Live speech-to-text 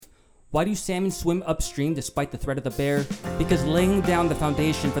Why do salmon swim upstream despite the threat of the bear? Because laying down the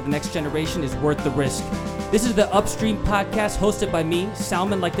foundation for the next generation is worth the risk. This is the Upstream Podcast hosted by me,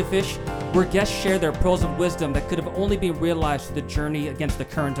 Salmon Like the Fish, where guests share their pearls of wisdom that could have only been realized through the journey against the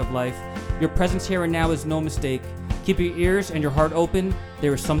current of life. Your presence here and now is no mistake. Keep your ears and your heart open.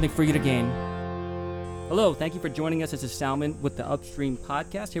 There is something for you to gain. Hello, thank you for joining us. This is Salmon with the Upstream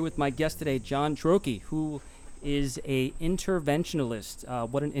Podcast, here with my guest today, John Troche, who is a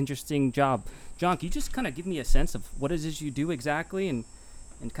interventionalist. What an interesting job. John, can you just kind of give me a sense of what it is you do exactly and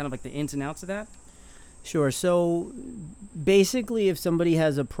kind of like the ins and outs of that? Sure. So basically, if somebody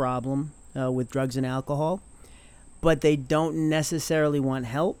has a problem with drugs and alcohol, but they don't necessarily want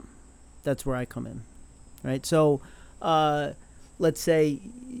help, that's where I come in, right? So let's say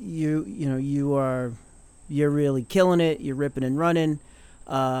you're really killing it, you're ripping and running.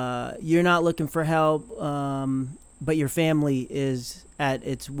 You're not looking for help, but your family is at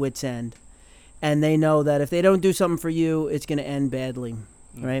its wit's end. And they know that if they don't do something for you, it's going to end badly,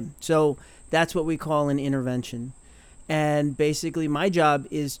 right? So that's what we call an intervention. And basically my job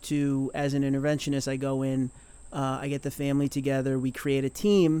is to, as an interventionist, I go in, I get the family together, we create a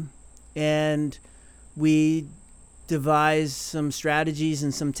team, and we devise some strategies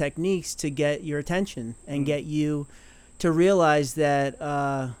and some techniques to get your attention and get you to realize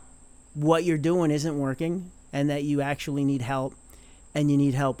that what you're doing isn't working and that you actually need help, and you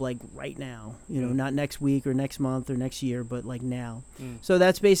need help like right now, not next week or next month or next year, but like now. So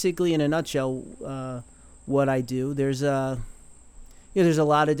that's basically in a nutshell what I do. There's a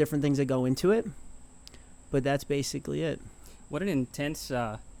lot of different things that go into it, but that's basically it. What an intense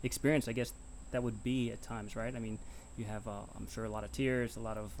experience, I guess, that would be at times, right? I mean, you have, I'm sure, a lot of tears, a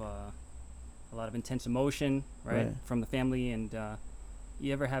lot of intense emotion, right, from the family. And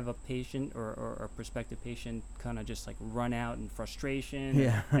you ever have a patient or a prospective patient kind of just like run out in frustration?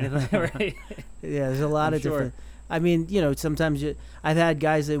 Yeah. Right? Yeah, there's a lot of different. I mean, sometimes I've had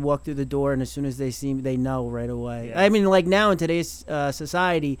guys that walk through the door and as soon as they see me, they know right away. Yeah. I mean, like now in today's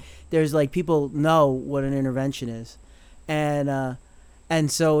society, there's like people know what an intervention is. And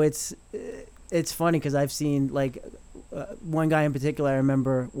so it's funny because I've seen like one guy in particular, I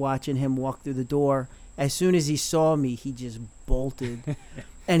remember watching him walk through the door. As soon as he saw me, he just bolted.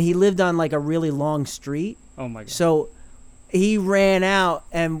 And he lived on like a really long street. Oh my God. So he ran out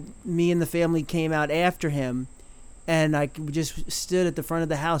and me and the family came out after him. And I just stood at the front of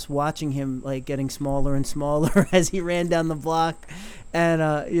the house watching him like getting smaller and smaller as he ran down the block. And,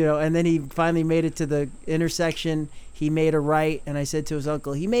 and then he finally made it to the intersection. He made a right. And I said to his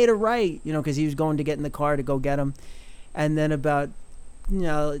uncle, he made a right, because he was going to get in the car to go get him. And then about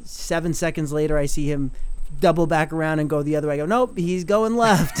 7 seconds later, I see him double back around and go the other way. I go, nope, he's going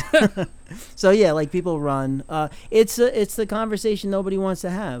left. So yeah, like people run. It's the conversation nobody wants to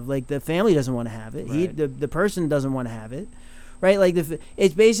have. Like the family doesn't want to have it. Right. The person doesn't want to have it. Right? Like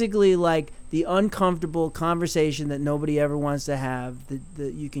it's basically like the uncomfortable conversation that nobody ever wants to have.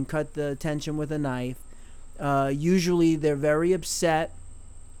 You can cut the tension with a knife. Usually they're very upset,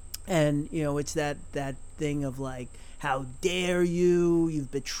 and it's that thing of like, how dare you?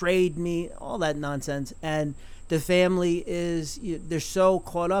 You've betrayed me, all that nonsense. And the family they're so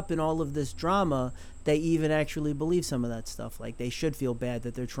caught up in all of this drama, they even actually believe some of that stuff. Like they should feel bad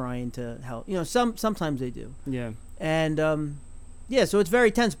that they're trying to help. Sometimes they do. Yeah. And so it's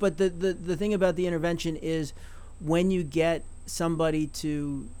very tense. But the thing about the intervention is when you get somebody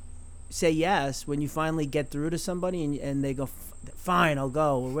to say yes, when you finally get through to somebody and they go, fine, I'll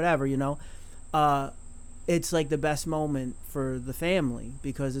go, or whatever, it's like the best moment for the family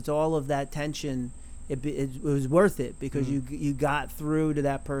because it's all of that tension. It was worth it because you got through to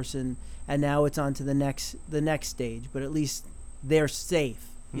that person, and now it's on to the next stage. But at least they're safe,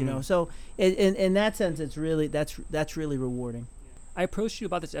 So in that sense, it's really that's really rewarding. I approached you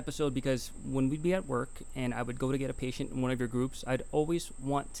about this episode because when we'd be at work and I would go to get a patient in one of your groups, I'd always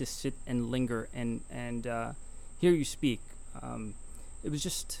want to sit and linger and hear you speak. It was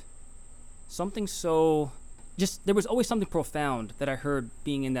just something there was always something profound that I heard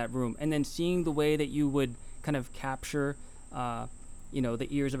being in that room, and then seeing the way that you would kind of capture the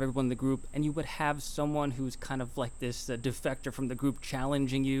ears of everyone in the group, and you would have someone who's kind of like this defector from the group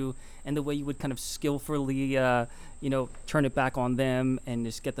challenging you, and the way you would kind of skillfully turn it back on them and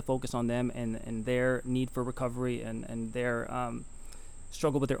just get the focus on them and their need for recovery and their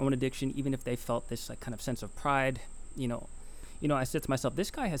struggle with their own addiction, even if they felt this like kind of sense of pride. I said to myself, this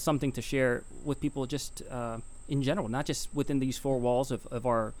guy has something to share with people just in general, not just within these four walls of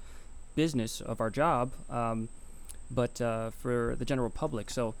our business, of our job, but for the general public.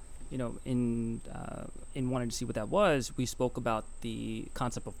 So in wanting to see what that was, we spoke about the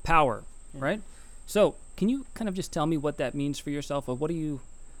concept of power, right? So can you kind of just tell me what that means for yourself, or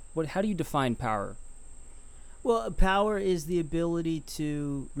how do you define power? Well, power is the ability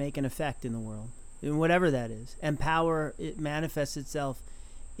to make an effect in the world, in whatever that is. And power, it manifests itself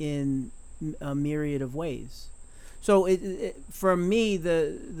in a myriad of ways. So for me,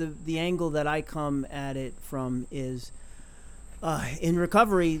 the angle that I come at it from is, in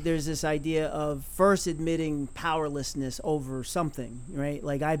recovery, there's this idea of first admitting powerlessness over something, right?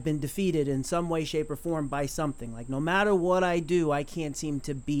 Like, I've been defeated in some way, shape, or form by something. Like, no matter what I do, I can't seem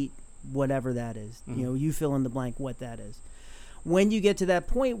to beat whatever that is. Mm-hmm. You fill in the blank what that is. When you get to that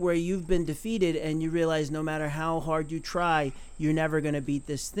point where you've been defeated and you realize no matter how hard you try, you're never going to beat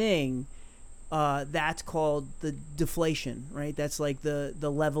this thing, that's called the deflation, right? That's like the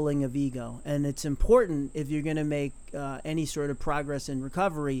leveling of ego. And it's important, if you're going to make any sort of progress in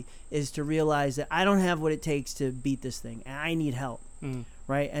recovery, is to realize that I don't have what it takes to beat this thing, and I need help,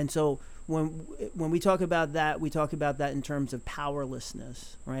 right? And so when we talk about that, we talk about that in terms of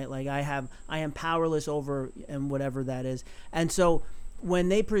powerlessness, right? Like, I am powerless over, and whatever that is. And so when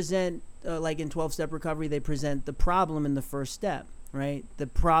they present, like in 12-step recovery, they present the problem in the first step, right? The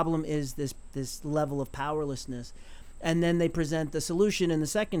problem is this level of powerlessness. And then they present the solution in the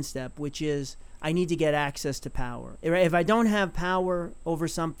second step, which is, I need to get access to power. If I don't have power over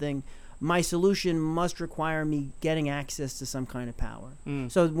something, my solution must require me getting access to some kind of power.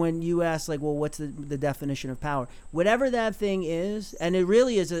 So when you ask, like, well, what's the definition of power? Whatever that thing is, and it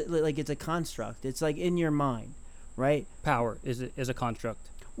really is it's a construct. It's like in your mind, right? Power is a construct.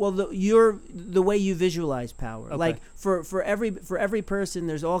 Well, the way you visualize power. Okay. Like for every person,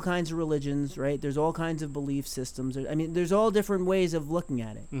 there's all kinds of religions, right? There's all kinds of belief systems. I mean, there's all different ways of looking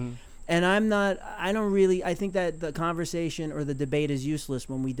at it. And I think that the conversation or the debate is useless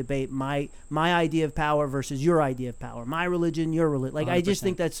when we debate my idea of power versus your idea of power, my religion, your religion. Like, 100%. I just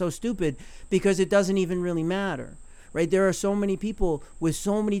think that's so stupid, because it doesn't even really matter, right? There are so many people with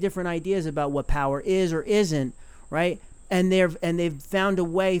so many different ideas about what power is or isn't, right? And they've found a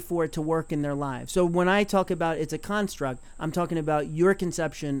way for it to work in their lives. So when I talk about it's a construct, I'm talking about your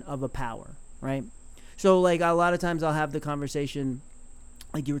conception of a power, right? So, like, a lot of times I'll have the conversation,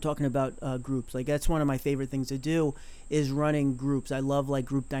 like you were talking about groups. Like, that's one of my favorite things to do, is running groups. I love, like,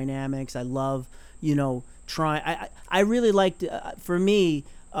 group dynamics. I love, I really like to, for me,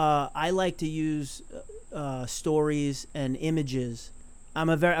 I like to use stories and images. I'm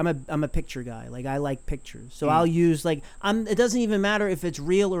a picture guy. Like, I like pictures. So I'll use, like, it doesn't even matter if it's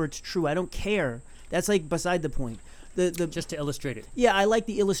real or it's true. I don't care. That's, like, beside the point. The just to illustrate it. Yeah, I like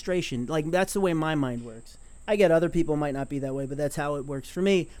the illustration. Like, that's the way my mind works. I get other people might not be that way, but that's how it works for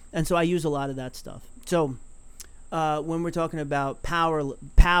me. And so I use a lot of that stuff. So when we're talking about power,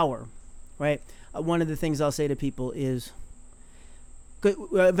 right? One of the things I'll say to people is,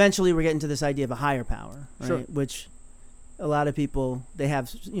 eventually we're getting to this idea of a higher power, right? Sure. Which a lot of people, they have,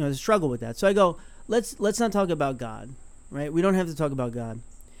 they struggle with that. So I go, let's not talk about God, right? We don't have to talk about God.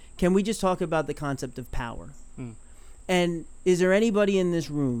 Can we just talk about the concept of power? And is there anybody in this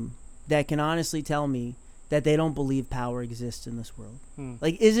room that can honestly tell me that they don't believe power exists in this world?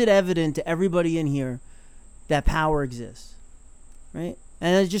 Like, is it evident to everybody in here that power exists, right?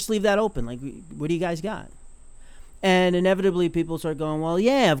 And I just leave that open. Like, what do you guys got? And inevitably people start going, well,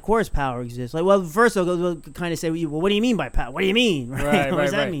 yeah, of course power exists. Like, well, first they'll kind of say, well, what do you mean by power? What do you mean? Right, what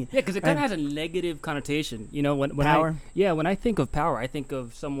does that mean? Yeah, because it kind of has a negative connotation. When power? When I think of power, I think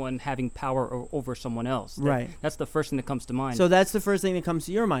of someone having power over someone else. Right. That's the first thing that comes to mind. So that's the first thing that comes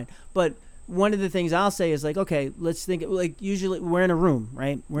to your mind. But one of the things I'll say is, like, okay, let's think, like, usually we're in a room,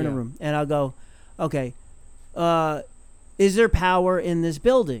 right? We're in a room. And I'll go, okay, is there power in this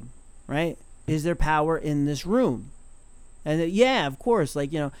building, right? Is there power in this room? And yeah, of course,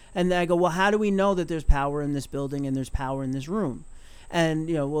 like, and then I go, well, how do we know that there's power in this building and there's power in this room? And,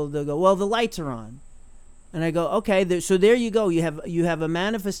 well, they'll go, well, the lights are on. And I go, okay, so there you go. You have a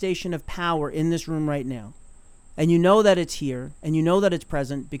manifestation of power in this room right now. And you know that it's here, and you know that it's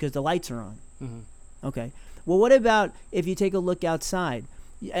present because the lights are on. Okay. Well, what about if you take a look outside?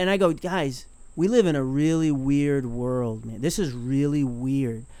 And I go, guys, we live in a really weird world, man. This is really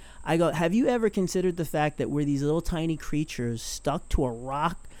weird. I go, have you ever considered the fact that we're these little tiny creatures stuck to a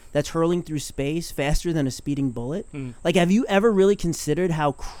rock that's hurling through space faster than a speeding bullet? Like, have you ever really considered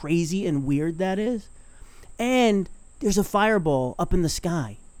how crazy and weird that is? And there's a fireball up in the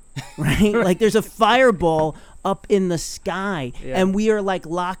sky, right? Like, there's a fireball up in the sky, and we are, like,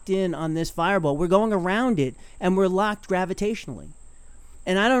 locked in on this fireball. We're going around it, and we're locked gravitationally.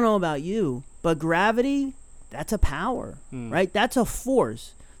 And I don't know about you, but gravity, that's a power, right? That's a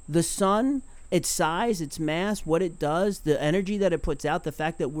force. The sun, its size, its mass, what it does, the energy that it puts out, the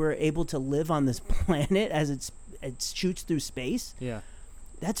fact that we're able to live on this planet as it shoots through space. Yeah.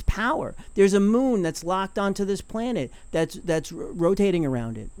 That's power. There's a moon that's locked onto this planet that's rotating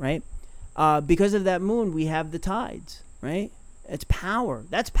around it, right? Because of that moon, we have the tides, right? It's power.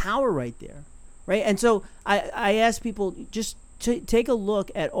 That's power right there, right? And so I ask people just to take a look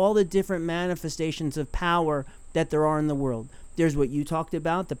at all the different manifestations of power that there are in the world. There's what you talked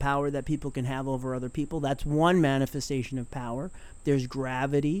about, the power that people can have over other people. That's one manifestation of power. There's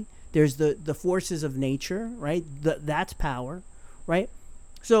gravity. There's the forces of nature, right? That's power, right?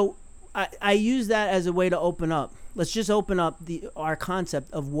 So I use that as a way to open up. Let's just open up our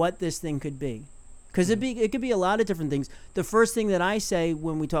concept of what this thing could be. Because it could be a lot of different things. The first thing that I say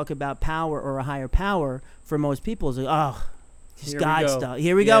when we talk about power or a higher power for most people is, this God stuff.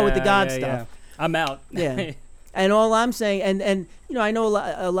 Here we go with the God stuff. Yeah. I'm out. Yeah. And all I'm saying, and I know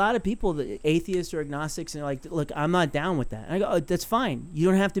a lot of people, the atheists or agnostics, and they're like, look, I'm not down with that. And I go, that's fine. You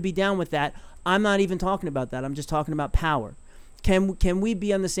don't have to be down with that. I'm not even talking about that. I'm just talking about power. Can we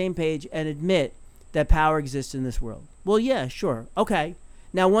be on the same page and admit that power exists in this world? Well, yeah, sure. Okay.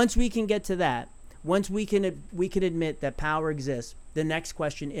 Now, once we can get to that, once we can admit that power exists, the next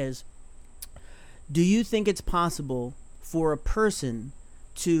question is, do you think it's possible for a person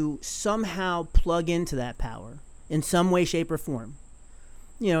to somehow plug into that power in some way, shape, or form?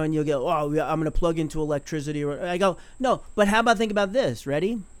 And you'll go, I'm going to plug into electricity. Or I go, no, but how about think about this?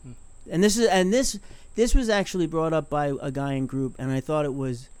 Ready? And this was actually brought up by a guy in group, and I thought it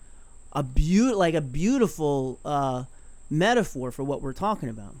was a beautiful metaphor for what we're talking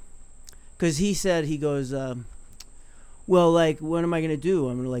about. Because he goes, well, like, what am I going to do?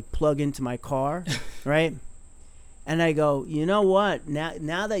 I'm going to, plug into my car, right? And I go, you know what?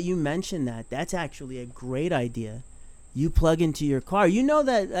 Now that you mention that, that's actually a great idea. You plug into your car. You know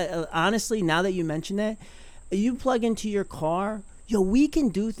that, honestly, now that you mention that, you plug into your car, we can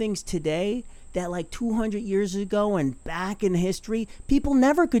do things today that 200 years ago and back in history, people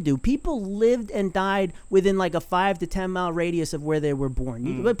never could do. People lived and died within a 5 to 10 mile radius of where they were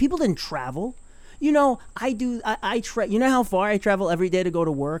born. But people didn't travel. I do. You know how far I travel every day to go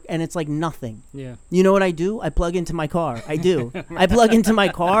to work, and it's nothing. Yeah. You know what I do? I plug into my car. I do. I plug into my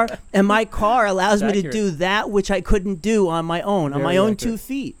car, and my car allows me to do that which I couldn't do on my own, on my own 2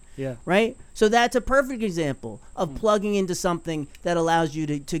 feet. Yeah. Right? So that's a perfect example of plugging into something that allows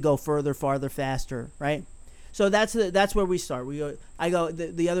you to go further, farther, faster, right? So that's where we start.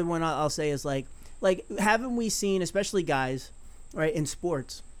 The other one I'll say is haven't we seen, especially guys, right, in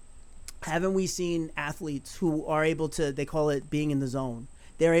sports, haven't we seen athletes who are able to, they call it being in the zone.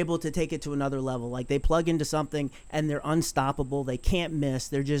 They're able to take it to another level. They plug into something and they're unstoppable. They can't miss.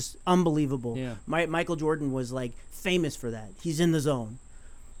 They're just unbelievable. Yeah. Michael Jordan was famous for that. He's in the zone.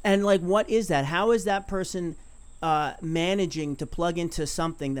 And what is that? How is that person managing to plug into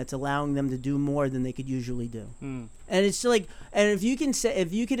something that's allowing them to do more than they could usually do? And it's and if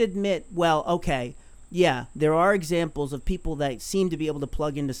you could admit, well, okay, yeah, there are examples of people that seem to be able to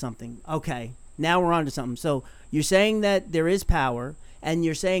plug into something. Okay, now we're on to something. So you're saying that there is power, and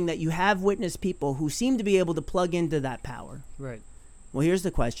you're saying that you have witnessed people who seem to be able to plug into that power. Right. Well, here's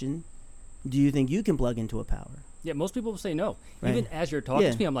the question. Do you think you can plug into a power? Yeah, most people will say no. Right. Even as you're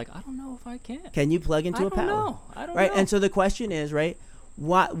talking to me, I'm like, I don't know if I can. Can you plug into a power? I don't know. Right, and so the question is, right,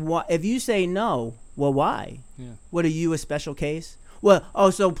 what if you say no, well, why? Yeah. What, are you a special case?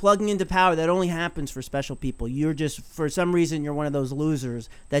 Well, so plugging into power, that only happens for special people. You're just, for some reason, you're one of those losers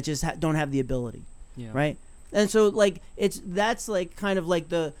that just don't have the ability, right? And so, that's kind of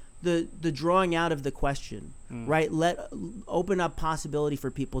the drawing out of the question, right? Open up possibility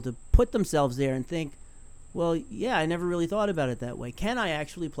for people to put themselves there and think, well, yeah, I never really thought about it that way. Can I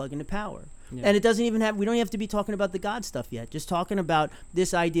actually plug into power? Yeah. And it doesn't even we don't have to be talking about the God stuff yet. Just talking about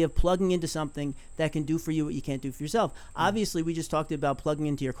this idea of plugging into something that can do for you what you can't do for yourself. Obviously, we just talked about plugging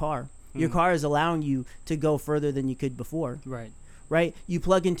into your car. Your car is allowing you to go further than you could before. Right? You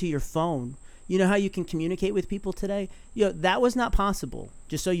plug into your phone. You know how you can communicate with people today? That was not possible.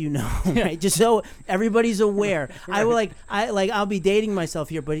 Just so you know, right? Just so everybody's aware. Right. I'll be dating myself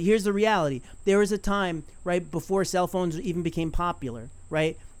here, but here's the reality. There was a time, right, before cell phones even became popular,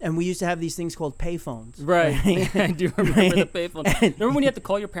 right? And we used to have these things called payphones. Right. I do remember the payphone. Remember when you had to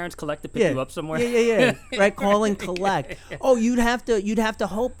call your parents collect to pick you up somewhere? Yeah. Right, call and collect. Oh, you'd have to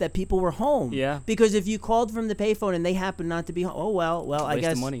hope that people were home. Yeah. Because if you called from the payphone and they happened not to be home,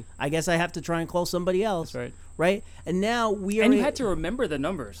 I guess I have to try and call somebody else. That's right. right? And now we are. And you had to remember the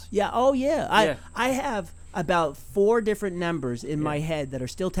numbers. Yeah. Oh, yeah. Yeah. I have about 4 different numbers in my head that are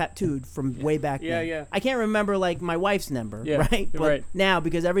still tattooed from way back then. Yeah. I can't remember like my wife's number, Yeah, right? But right. now,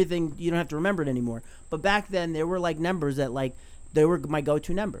 because everything, you don't have to remember it anymore. But back then, there were like numbers that like, they were my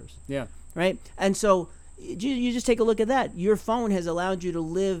go-to numbers. Yeah. Right? And so you just take a look at that. Your phone has allowed you to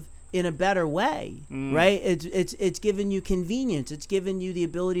live in a better way, right? It's given you convenience. It's given you the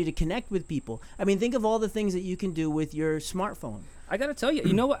ability to connect with people. I mean, think of all the things that you can do with your smartphone. I got to tell you,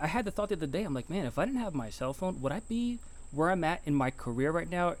 you know what? I had the thought the other day. I'm like, man, if I didn't have my cell phone, would I be where I'm at in my career right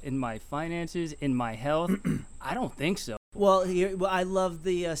now, in my finances, in my health? I don't think so. Well, I love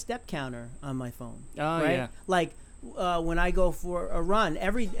the step counter on my phone. Oh, right? yeah. Like when I go for a run,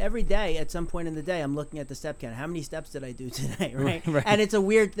 every day at some point in the day, I'm looking at the step counter. How many steps did I do today, right? Right. And it's a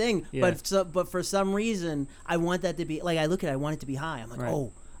weird thing, Yeah. but for some reason, I want that to be, like I look at it, I want it to be high. I'm like, Right.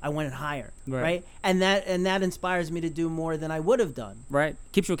 oh, I want it higher, Right. right? And that inspires me to do more than I would have done. Right.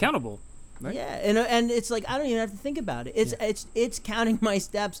 Keeps you accountable. Right. Yeah, and it's like I don't even have to think about it. It's counting my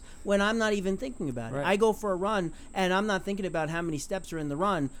steps when I'm not even thinking about it. Right. I go for a run and I'm not thinking about how many steps are in the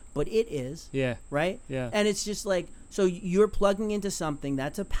run, but it is. Yeah. Right? Yeah. And it's just like, so you're plugging into something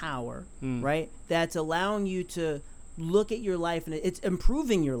that's a power, right? That's allowing you to look at your life and it's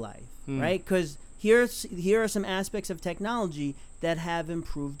improving your life, right? Because here are some aspects of technology that have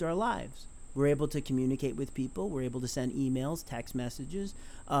improved our lives. We're able to communicate with people. We're able to send emails, text messages,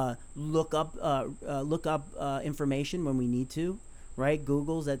 look up information when we need to, right?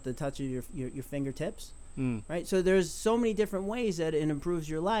 Google's at the touch of your fingertips, right? So there's so many different ways that it improves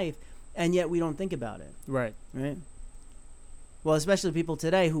your life, and yet we don't think about it, Right. right? Well, especially people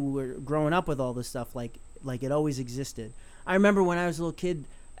today who were growing up with all this stuff, like it always existed. I remember when I was a little kid,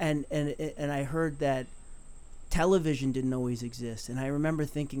 and I heard that television didn't always exist, and I remember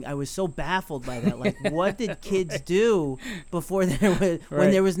thinking, I was so baffled by that. Like, what did kids do before there was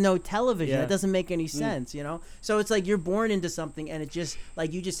when there was no television? Yeah. That doesn't make any sense, you know. So it's like you're born into something, and it just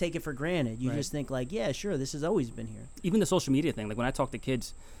like you just take it for granted. You just think like, yeah, sure, this has always been here. Even the social media thing, like when I talk to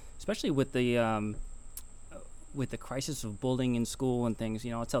kids, especially with the crisis of bullying in school and things,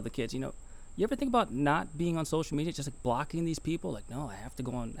 you know, I'll tell the kids, you know, you ever think about not being on social media, just like blocking these people? Like, no, I have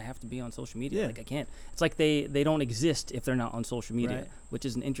to be on social media. Yeah. Like, I can't. It's like they don't exist if they're not on social media, Right. which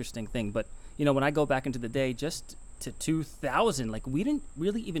is an interesting thing. But, you know, when I go back into the day, just to 2000, like, we didn't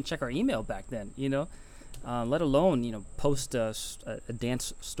really even check our email back then, you know, let alone, you know, post a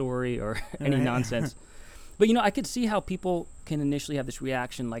dance story or any Right. nonsense. But, you know, I could see how people can initially have this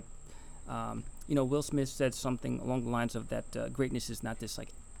reaction, like, you know, Will Smith said something along the lines of that greatness is not this, like,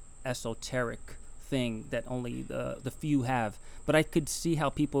 esoteric thing that only the few have. But I could see how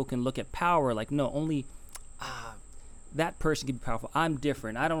people can look at power like, no, only that person can be powerful. I'm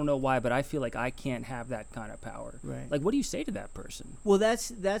different. I don't know why, but I feel like I can't have that kind of power. Right. Like, what do you say to that person? Well, that's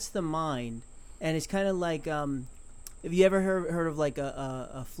the mind, and it's kind of like have you ever heard of like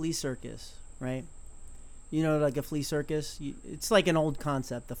a flea circus, right? You know, like a flea circus. It's like an old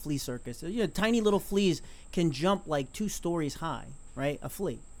concept, the flea circus. You know, tiny little fleas can jump like 2 stories high, right? A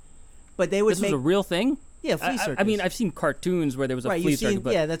flea, but they would This was a real thing? yeah, flea circus. I mean, I've seen cartoons where there was a right, flea you've seen, circus,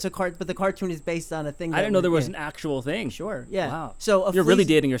 but yeah, that's a but the cartoon is based on a thing. I that didn't know there was yeah. an actual thing. Sure, yeah. Wow. So You're really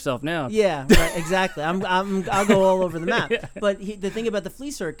dating yourself now. Yeah, right, exactly. I'll go all over the map. Yeah. But the thing about the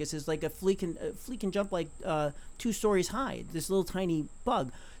flea circus is like a flea can jump like 2 stories high. This little tiny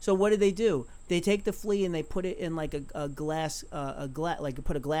bug. So what do? They take the flea and they put it in like a glass, like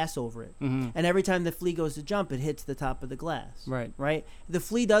put a glass over it. Mm-hmm. And every time the flea goes to jump, it hits the top of the glass. Right. Right. The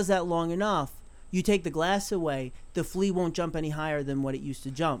flea does that long enough. You take the glass away, the flea won't jump any higher than what it used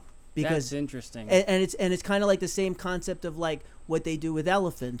to jump. Because That's interesting. and it's kind of like the same concept of like what they do with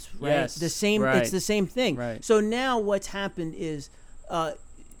elephants, right? Yes, The same. right. It's the same thing. Right. So now what's happened is,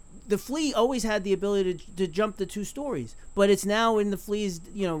 the flea always had the ability to jump the 2 stories, but it's now in the flea's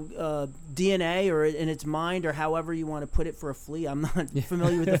DNA or in its mind or however you want to put it for a flea. I'm not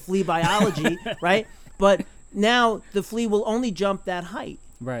familiar with the flea biology, right? But now the flea will only jump that height,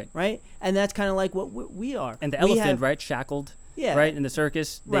 Right. right? And that's kind of like what we are. And the We elephant, have- right, shackled. Yeah. Right, in the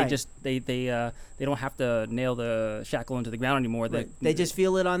circus, they Right. just they don't have to nail the shackle into the ground anymore. They just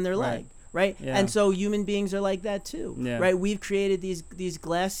feel it on their Right. leg, right? Yeah. And so human beings are like that too, Yeah. right? We've created these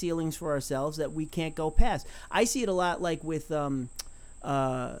glass ceilings for ourselves that we can't go past. I see it a lot, like with one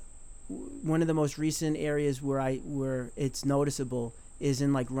of the most recent areas where it's noticeable is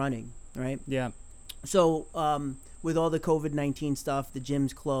in like running, right? Yeah. So with all the COVID-19 stuff, the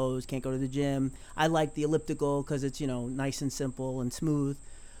gym's closed, can't go to the gym. I like the elliptical because it's nice and simple and smooth,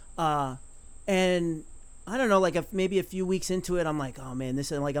 and I don't know, like maybe a few weeks into it, I'm like, oh man,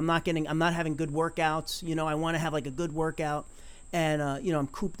 this is like, I'm not having good workouts. I want to have like a good workout, and I'm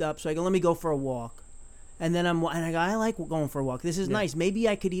cooped up. So I go, let me go for a walk. And then I go, I like going for a walk. This is nice. Maybe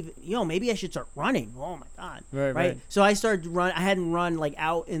I could even, maybe I should start running. Oh my God. Right. So I started run. I hadn't run like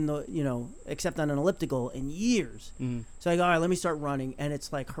out in the, except on an elliptical in years. Mm-hmm. So I go, all right, let me start running. And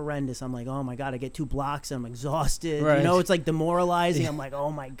it's like horrendous. I'm like, oh my God, I get 2 blocks and I'm exhausted. Right. It's like demoralizing. I'm like, oh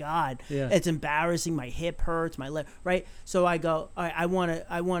my God, it's embarrassing. My hip hurts, my leg. Right. So I go, all right, I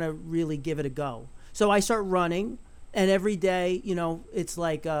want to really give it a go. So I start running. And every day, it's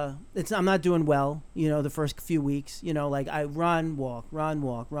like I'm not doing well, the first few weeks, like I run, walk,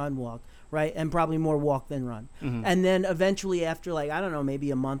 right? And probably more walk than run. Mm-hmm. And then eventually after like, I don't know,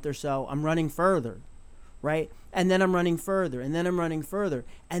 maybe a month or so, I'm running further, right? And then I'm running further, and then I'm running further.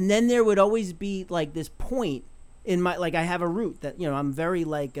 And then there would always be like this point in my, like I have a route that, I'm very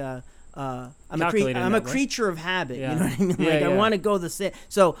like, I'm a creature of habit. Yeah. You know what I mean? Like I want to go the same.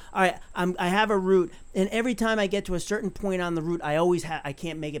 So, all right, I have a route, and every time I get to a certain point on the route, I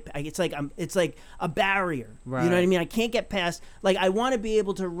can't make it. It's like a barrier. Right. You know what I mean? I can't get past. Like I want to be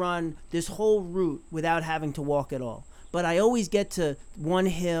able to run this whole route without having to walk at all. But I always get to one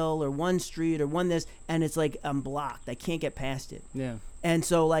hill or one street or one this, and it's like I'm blocked. I can't get past it. Yeah. And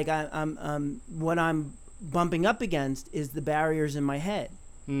so like I'm what I'm bumping up against is the barriers in my head.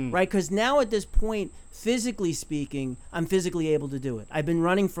 Right? Because now at this point, physically speaking, I'm physically able to do it. I've been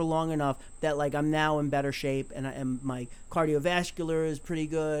running for long enough that like I'm now in better shape, and my cardiovascular is pretty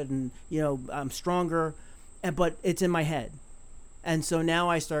good, and I'm stronger, but it's in my head. And so now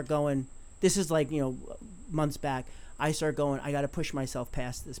I start going, this is like, months back, I start going, I got to push myself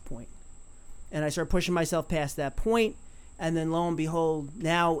past this point. And I start pushing myself past that point. And then lo and behold,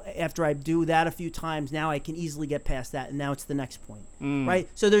 now after I do that a few times, now I can easily get past that. And now it's the next point, right?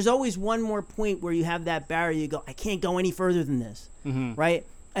 So there's always one more point where you have that barrier. You go, I can't go any further than this, right?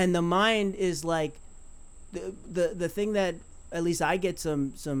 And the mind is like the thing that at least I get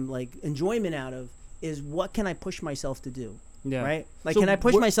some like enjoyment out of is what can I push myself to do, right? Like, so can I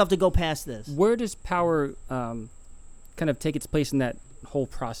push myself to go past this? Where does power kind of take it's place in that whole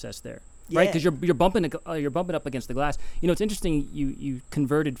process there? Right, because you're bumping up against the glass. It's interesting. You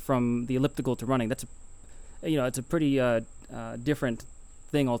converted from the elliptical to running. That's it's a pretty different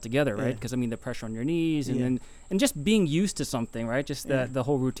thing altogether, right? Because the pressure on your knees and just being used to something, right? Just the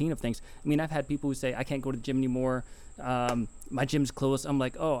whole routine of things. I've had people who say I can't go to the gym anymore. My gym's closed. I'm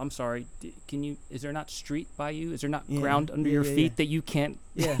like, oh, I'm sorry. Is there not street by you? Is there not ground under your feet that you can't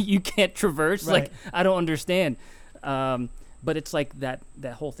you can't traverse? Right. Like I don't understand. But it's like that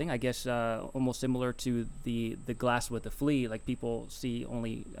whole thing, I guess, almost similar to the glass with the flea. Like people see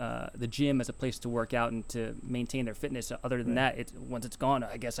only the gym as a place to work out and to maintain their fitness. Other than that, once it's gone,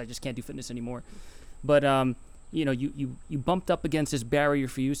 I guess I just can't do fitness anymore. But you bumped up against this barrier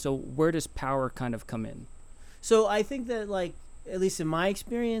for you. So where does power kind of come in? So I think that, like, at least in my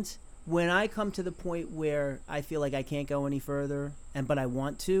experience, when I come to the point where I feel like I can't go any further, but I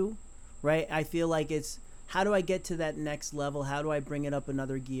want to, right? I feel like it's, how do I get to that next level? How do I bring it up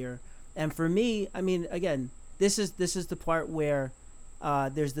another gear? And for me, again, this is the part where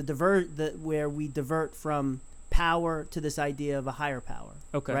there's where we divert from power to this idea of a higher power.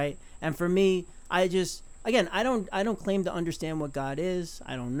 Okay. Right? And for me, I don't claim to understand what God is.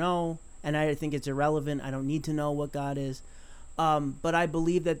 I don't know, and I think it's irrelevant. I don't need to know what God is. But I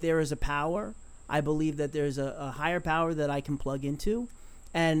believe that there is a power. I believe that there's a higher power that I can plug into,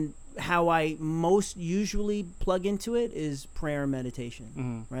 and how I most usually plug into it is prayer and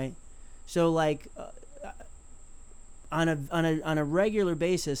meditation, right? So like on a regular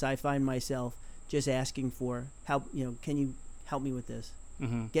basis, I find myself just asking for help. Can you help me with this?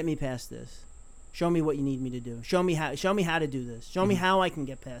 Get me past this. Show me what you need me to do. Show me how to do this. Show me how I can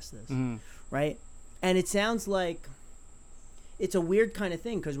get past this, right? And it sounds like it's a weird kind of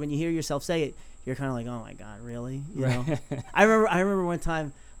thing, because when you hear yourself say it, you're kind of like, oh my God, really? You know? I remember one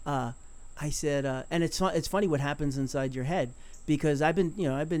time. I said, and it's funny what happens inside your head, because I've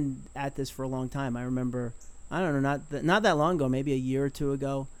been at this for a long time. I remember, I don't know, not that long ago, maybe a year or two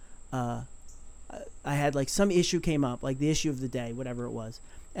ago, I had like some issue came up, like the issue of the day, whatever it was.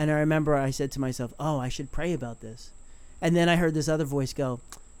 And I remember I said to myself, oh, I should pray about this. And then I heard this other voice go,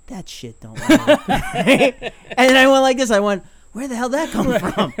 that shit don't work. And then I went like this. I went, where the hell did that come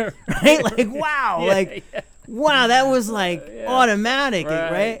from? Right? Like, wow. Wow, that was like automatic,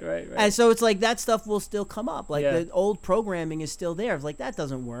 right? And so it's like that stuff will still come up. Like the old programming is still there. It's like, that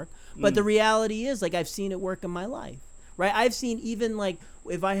doesn't work. But the reality is, like, I've seen it work in my life, right? I've seen, even like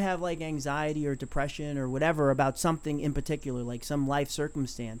if I have like anxiety or depression or whatever about something in particular, like some life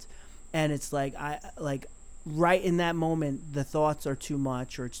circumstance, and it's like right in that moment the thoughts are too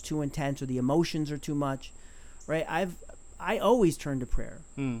much, or it's too intense, or the emotions are too much, right? I always turn to prayer,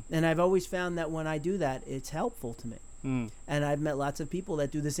 and I've always found that when I do that, it's helpful to me. And I've met lots of people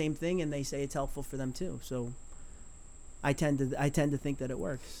that do the same thing, and they say it's helpful for them too. So I tend to think that it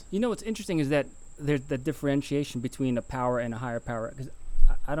works. You know what's interesting is that there's the differentiation between a power and a higher power. Because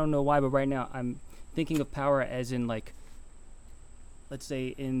I don't know why, but right now I'm thinking of power as in, like, let's say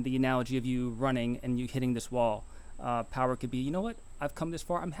in the analogy of you running and you hitting this wall. Power could be, you know what? I've come this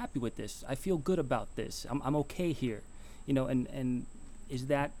far. I'm happy with this. I feel good about this. I'm okay here. You know, and is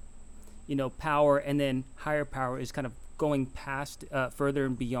that, you know, power, and then higher power is kind of going past further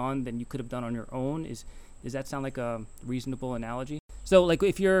and beyond than you could have done on your own. Does that sound like a reasonable analogy? So, like,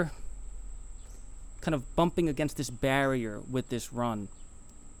 if you're kind of bumping against this barrier with this run,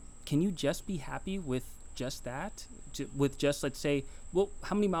 can you just be happy with just that? With just, let's say, well,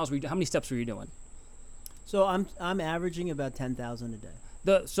 how many steps were you doing? So I'm averaging about 10,000 a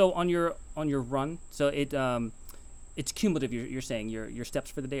day. So on your run, so it's cumulative. You're saying your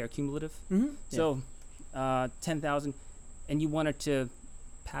steps for the day are cumulative. Mm-hmm. So 10,000, and you wanted to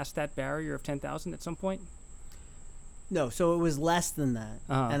pass that barrier of 10,000 at some point? No, so it was less than that,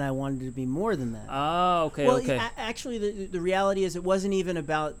 and I wanted it to be more than that. Oh, okay, well, okay. Actually, the reality is it wasn't even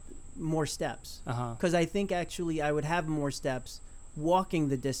about more steps, because I think actually I would have more steps walking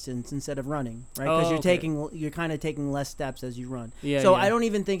the distance instead of running, right? Because you're kind of taking less steps as you run. So I don't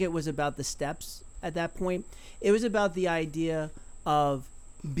even think it was about the steps at that point. It was about the idea of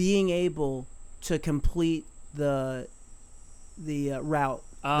being able to complete the route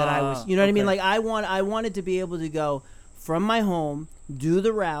that I was, you know what I mean? Like I wanted to be able to go from my home, do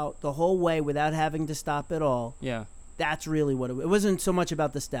the route the whole way without having to stop at all. Yeah. That's really what it wasn't so much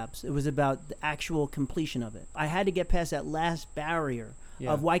about the steps. It was about the actual completion of it. I had to get past that last barrier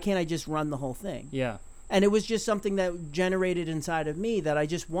of why can't I just run the whole thing? Yeah. And it was just something that generated inside of me that I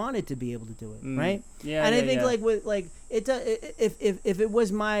just wanted to be able to do it, right? Yeah. And I think if it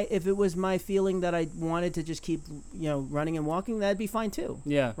was my feeling that I wanted to just keep running and walking, that'd be fine too.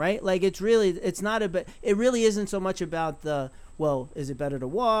 Yeah. Right? Like it really isn't so much about is it better to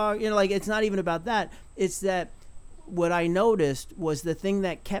walk? It's not even about that. It's that what I noticed was the thing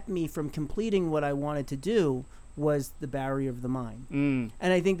that kept me from completing what I wanted to do was the barrier of the mind. And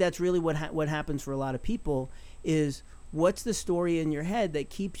I think that's really what happens for a lot of people is what's the story in your head that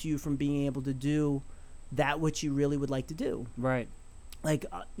keeps you from being able to do that which you really would like to do. Right. Like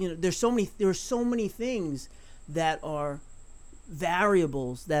there are so many things that are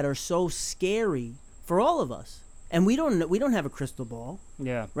variables that are so scary for all of us. And we don't have a crystal ball.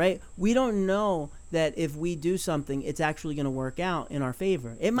 Yeah. Right? We don't know that if we do something, it's actually going to work out in our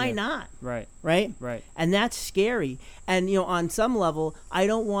favor. It might not. Right. Right? Right. And that's scary. And on some level, I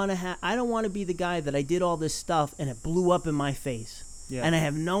don't want to be the guy that I did all this stuff and it blew up in my face. Yeah. And I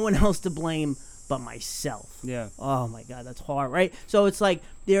have no one else to blame but myself. Yeah. Oh my God, that's hard, right? So it's like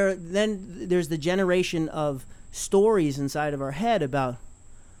there's the generation of stories inside of our head about,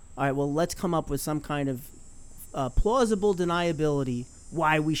 all right, well, let's come up with some kind of plausible deniability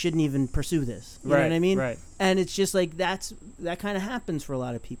why we shouldn't even pursue this. You know what I mean? Right. And it's just like that kind of happens for a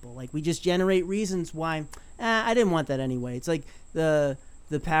lot of people. Like we just generate reasons why I didn't want that anyway. It's like the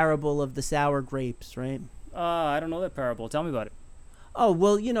parable of the sour grapes, right? I don't know that parable. Tell me about it. Oh,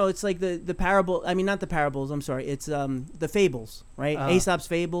 well, it's like the parable. I mean, not the parables. I'm sorry. It's the fables, right? Aesop's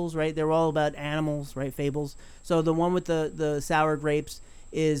fables, right? They're all about animals, right? Fables. So the one with the sour grapes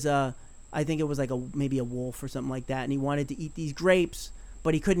is I think it was like maybe a wolf or something like that, and he wanted to eat these grapes,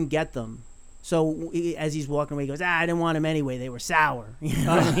 but he couldn't get them. So as he's walking away, he goes, I didn't want them anyway. They were sour. You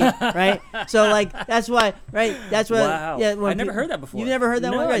know what I mean? Right? So like that's why, right? That's why. Wow. Yeah, I never heard that before. You've never heard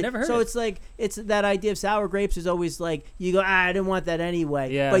that one? Right? I never heard so it. it's like it's that idea of sour grapes is always like you go, I didn't want that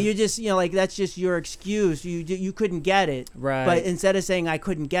anyway. Yeah. But you just like that's just your excuse. You couldn't get it. Right. But instead of saying I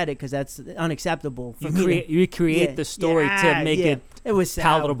couldn't get it because that's unacceptable. You create the story to make it was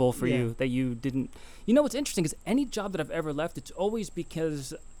palatable for you that you didn't. You know what's interesting is any job that I've ever left, it's always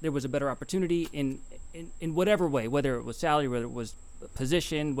because there was a better opportunity in whatever way, whether it was salary, whether it was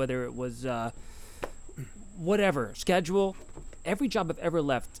position, whether it was whatever, schedule. Every job I've ever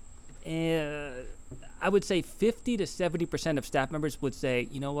left, I would say 50 to 70% of staff members would say,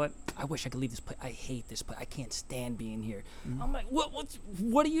 you know what, I wish I could leave this place. I hate this place. I can't stand being here. Mm-hmm. I'm like,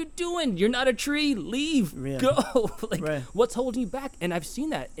 what are you doing? You're not a tree. Leave. Yeah. Go. What's holding you back? And I've seen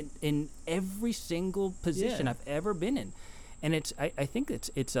that in every single position I've ever been in. And I think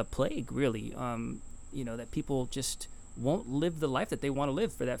it's a plague, really, that people just won't live the life that they want to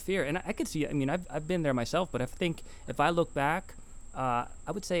live for that fear. And I could see, I mean, I've been there myself, but I think if I look back, I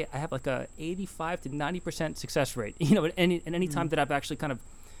would say I have like a 85 to 90% success rate. You know, at any time that I've actually kind of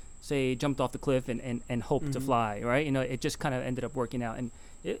say jumped off the cliff and hoped to fly, right? You know, it just kind of ended up working out, and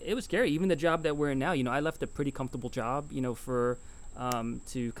it was scary. Even the job that we're in now, you know, I left a pretty comfortable job, you know, for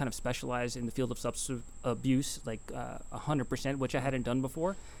to kind of specialize in the field of substance abuse, like 100%, which I hadn't done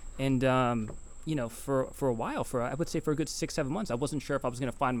before, and you know, for a while, I would say for a good 6-7 months, I wasn't sure if I was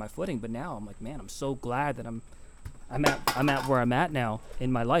going to find my footing, but now I'm like, man, I'm so glad that I'm at where I'm at now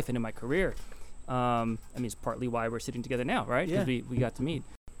in my life and in my career. I mean, it's partly why we're sitting together now, right? Because we got to meet.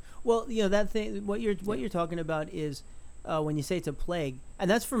 Well, you know, that thing, what you're talking about is when you say it's a plague, and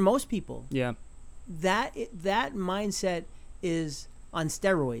that's for most people. Yeah. That mindset is on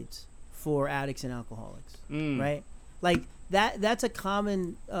steroids for addicts and alcoholics, right? Like that's a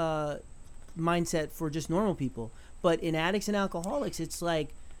common mindset for just normal people, but in addicts and alcoholics, it's like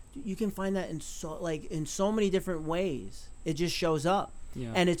you can find that in so many different ways. It just shows up,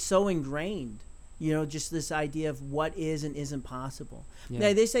 and it's so ingrained. You know, just this idea of what is and isn't possible. Yeah.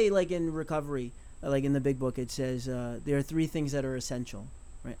 Now, they say, like in recovery, like in the big book, it says there are 3 things that are essential,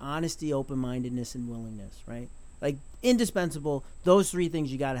 right? Honesty, open-mindedness, and willingness, right? Like indispensable, those 3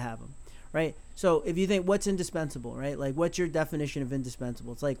 things, you got to have them, right? So if you think what's indispensable, right? Like what's your definition of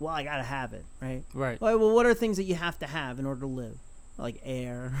indispensable? It's like, well, I got to have it, right? Right. Well, what are things that you have to have in order to live? Like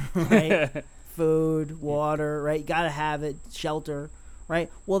air, right? Food, water, right? You got to have it, shelter. Right.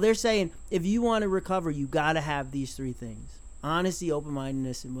 Well, they're saying if you want to recover, you got to have these 3 things: honesty,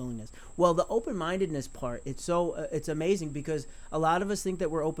 open-mindedness, and willingness. Well, the open-mindedness part, it's amazing because a lot of us think that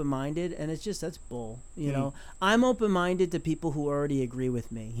we're open-minded, and it's just, that's bull. You know, I'm open-minded to people who already agree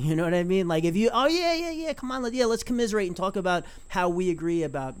with me. You know what I mean? Like if you, come on, let's commiserate and talk about how we agree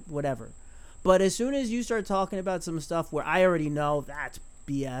about whatever. But as soon as you start talking about some stuff where I already know that's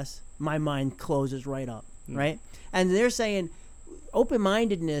BS, my mind closes right up. Right. And they're saying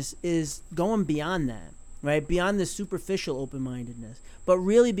open-mindedness is going beyond that, right? Beyond the superficial open-mindedness, but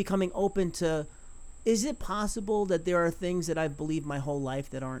really becoming open to, is it possible that there are things that I've believed my whole life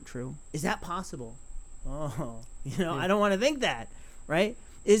that aren't true? Is that possible? Oh, you know, I don't want to think that, right?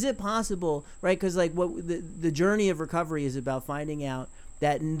 Is it possible, right? Because like what the journey of recovery is about finding out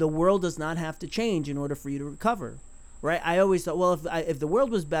that the world does not have to change in order for you to recover, right? I always thought, well, if the world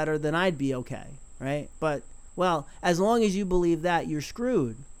was better, then I'd be okay, right? But well, as long as you believe that, you're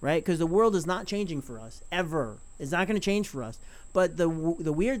screwed, right? Because the world is not changing for us, ever. It's not going to change for us. But the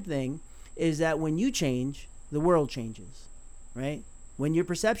weird thing is that when you change, the world changes, right? When your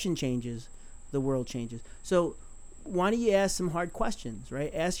perception changes, the world changes. So why don't you ask some hard questions,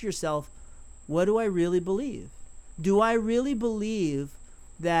 right? Ask yourself, what do I really believe? Do I really believe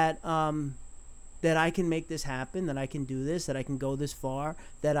that that I can make this happen, that I can do this, that I can go this far,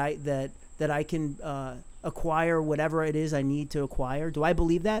 that I can acquire whatever it is I need to acquire? Do I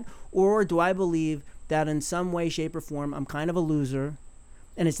believe that? Or do I believe that in some way, shape, or form, I'm kind of a loser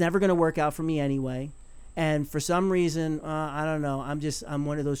and it's never going to work out for me anyway? And for some reason, I don't know, I'm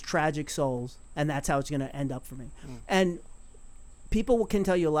one of those tragic souls, and that's how it's going to end up for me. And people can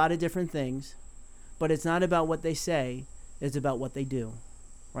tell you a lot of different things, but it's not about what they say, it's about what they do,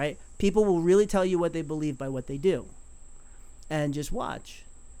 right? People will really tell you what they believe by what they do. And just watch.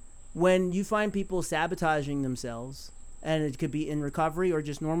 When you find people sabotaging themselves, and it could be in recovery or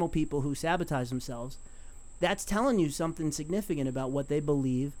just normal people who sabotage themselves, that's telling you something significant about what they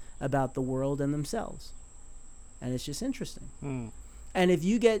believe about the world and themselves. And it's just interesting. And if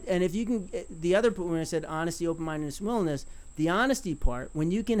you can, the other, when I said honesty, open-mindedness, willingness, the honesty part,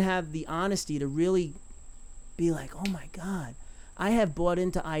 when you can have the honesty to really be like, oh my God, I have bought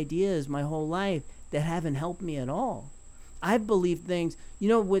into ideas my whole life that haven't helped me at all. I've believed things. You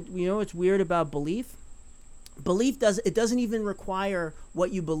know what's weird about belief? Belief doesn't even require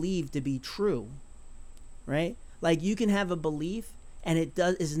what you believe to be true, right? Like you can have a belief and it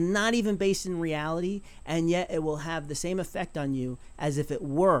is not even based in reality, and yet it will have the same effect on you as if it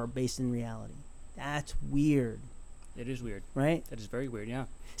were based in reality. That's weird. It is weird, right? That is very weird. Yeah.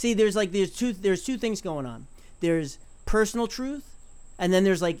 See, there's two things going on. There's personal truth, and then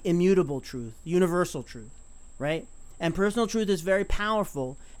there's like immutable truth, universal truth, right? And personal truth is very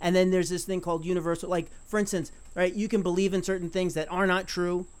powerful. And then there's this thing called universal. Like, for instance, right, you can believe in certain things that are not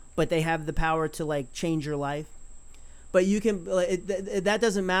true, but they have the power to, like, change your life. But you can, that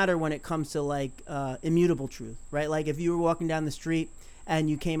doesn't matter when it comes to, like, immutable truth, right? Like, if you were walking down the street and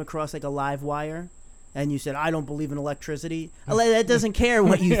you came across, like, a live wire, and you said, I don't believe in electricity, that doesn't care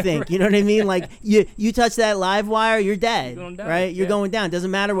what you think. You know what I mean? Like, you touch that live wire, you're dead, right? You're going down. It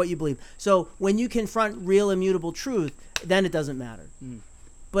doesn't matter what you believe. So when you confront real immutable truth, then it doesn't matter.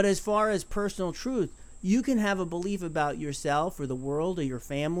 But as far as personal truth, you can have a belief about yourself or the world or your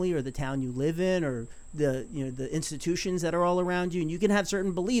family or the town you live in or the institutions that are all around you, and you can have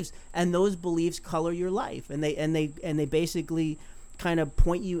certain beliefs, and those beliefs color your life, and they basically kind of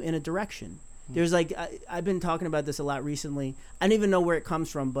point you in a direction. There's like I've been talking about this a lot recently. I don't even know where it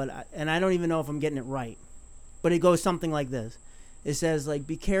comes from, and I don't even know if I'm getting it right. But it goes something like this. It says, like,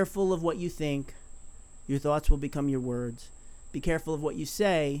 be careful of what you think. Your thoughts will become your words. Be careful of what you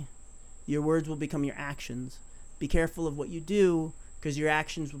say. Your words will become your actions. Be careful of what you do, because your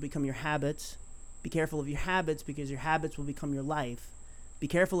actions will become your habits. Be careful of your habits, because your habits will become your life. Be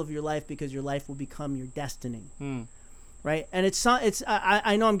careful of your life, because your life will become your destiny. Right? And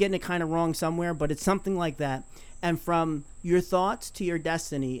I know I'm getting it kind of wrong somewhere, but it's something like that. And from your thoughts to your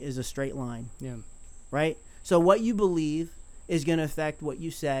destiny is a straight line. Yeah. Right? So what you believe is going to affect what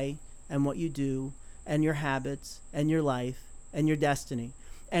you say and what you do and your habits and your life and your destiny.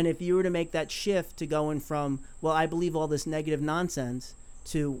 And if you were to make that shift to going from, well, I believe all this negative nonsense,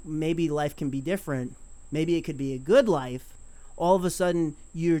 to maybe life can be different, maybe it could be a good life, all of a sudden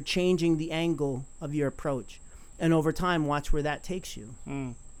you're changing the angle of your approach. And over time, watch where that takes you.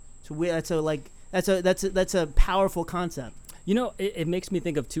 So that's a powerful concept. You know, it makes me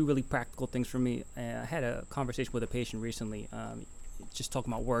think of two really practical things for me. I had a conversation with a patient recently, just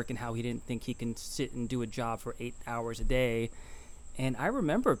talking about work and how he didn't think he can sit and do a job for 8 hours a day. And I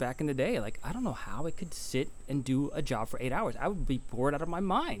remember back in the day, like, I don't know how I could sit and do a job for 8 hours. I would be bored out of my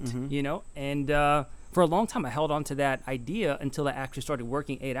mind, you know? And for a long time, I held on to that idea until I actually started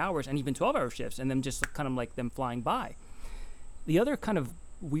working 8 hours and even 12-hour shifts, and then just kind of like them flying by. The other kind of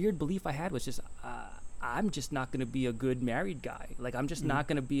weird belief I had was just, I'm just not going to be a good married guy. Like, I'm just not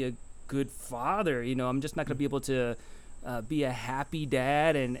going to be a good father. You know, I'm just not going to be able to be a happy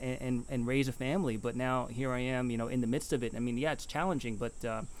dad and raise a family. But now here I am, you know, in the midst of it. I mean, yeah, it's challenging, but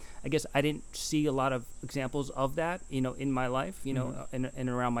I guess I didn't see a lot of examples of that, you know, in my life, you know, and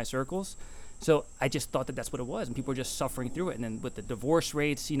around my circles. So I just thought that that's what it was, and people were just suffering through it. And then with the divorce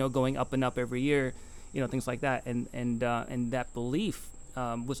rates, you know, going up and up every year, you know, things like that, and that belief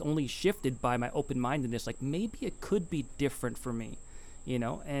was only shifted by my open-mindedness. Like, maybe it could be different for me, you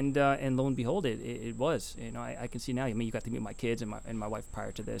know, and lo and behold, it was. You know, I can see now. I mean, you got to meet my kids and my wife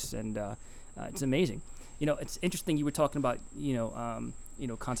prior to this, and it's amazing. You know, it's interesting. You were talking about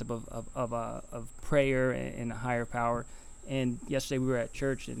concept of prayer and a higher power. And yesterday we were at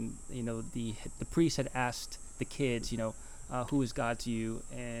church, and you know, the priest had asked the kids, you know, who is God to you?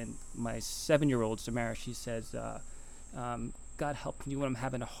 And my 7-year-old Samara, she says, God help me when I'm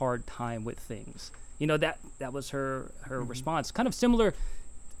having a hard time with things. You know, that was her response. Kind of similar.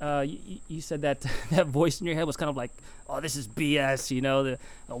 You said that that voice in your head was kind of like, oh, this is BS. You know,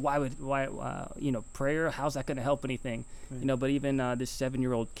 why prayer? How's that going to help anything? Right. You know, but even this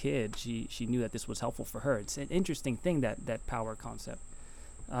 7-year-old kid, she knew that this was helpful for her. It's an interesting thing, that power concept.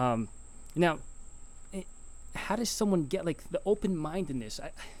 Now, how does someone get like the open-mindedness?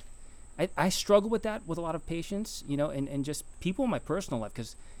 I struggle with that with a lot of patients, you know, and just people in my personal life,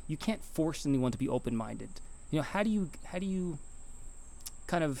 because you can't force anyone to be open-minded. You know, how do you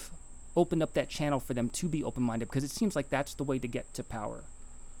kind of open up that channel for them to be open-minded? Because it seems like that's the way to get to power.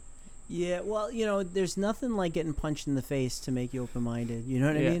 Yeah, well, you know, there's nothing like getting punched in the face to make you open-minded. You know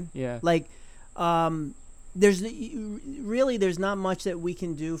what I mean? Yeah. Like, there's not much that we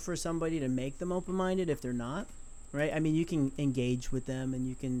can do for somebody to make them open-minded if they're not. Right? I mean, you can engage with them and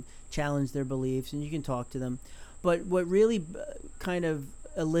you can challenge their beliefs and you can talk to them. But what really kind of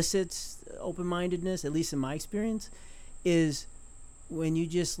elicits open-mindedness, at least in my experience, is when you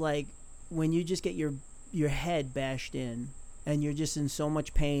just get your head bashed in and you're just in so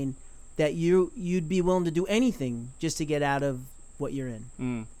much pain that you'd be willing to do anything just to get out of what you're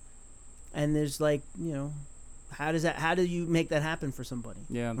in. And there's like, you know, how do you make that happen for somebody?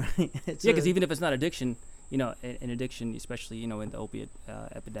 Yeah. Right? Because even if it's not addiction, you know, an addiction, especially, you know, in the opiate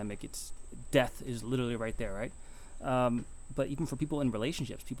epidemic, it's death is literally right there, right? But even for people in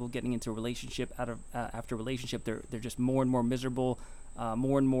relationships, people getting into a relationship after relationship, they're just more and more miserable,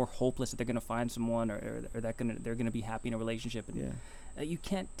 more and more hopeless that they're going to find someone or they're going to be happy in a relationship. And you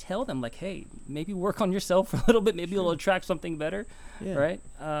can't tell them like, hey, maybe work on yourself for a little bit, maybe you'll attract something better, right?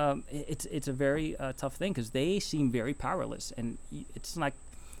 It's a very tough thing because they seem very powerless, and it's like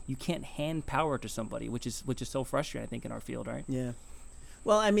you can't hand power to somebody, which is so frustrating, I think, in our field, right? Yeah.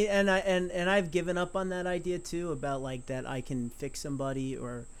 Well, I mean, and I've given up on that idea too, about like that I can fix somebody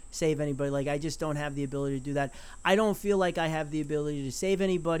or save anybody. Like, I just don't have the ability to do that. I don't feel like I have the ability to save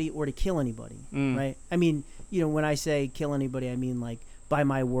anybody or to kill anybody, right? I mean, you know, when I say kill anybody, I mean like by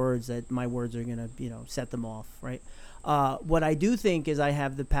my words, that my words are gonna, you know, set them off, right? What I do think is I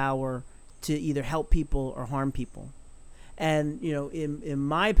have the power to either help people or harm people. And, in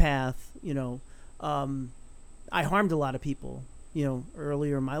my path, I harmed a lot of people,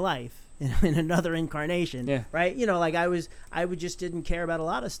 earlier in my life in another incarnation. Yeah. Right. Like I would just didn't care about a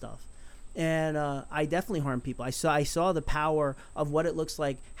lot of stuff. And I definitely harmed people. I saw the power of what it looks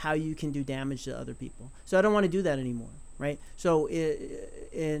like, how you can do damage to other people. So I don't want to do that anymore. Right. So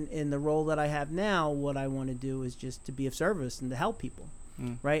in the role that I have now, what I want to do is just to be of service and to help people.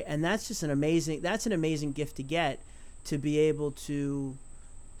 Right. And that's just an amazing gift to get, to be able to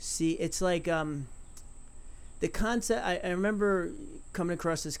see. It's like the concept. I remember coming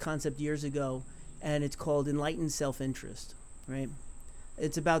across this concept years ago, and it's called enlightened self-interest. Right.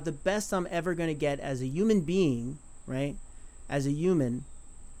 It's about the best I'm ever going to get as a human being, right? As a human,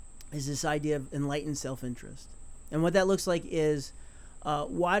 is this idea of enlightened self-interest. And what that looks like is,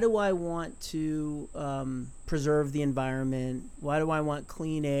 why do I want to preserve the environment? Why do I want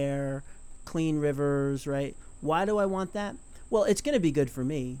clean air, clean rivers, right? Why do I want that? Well, it's going to be good for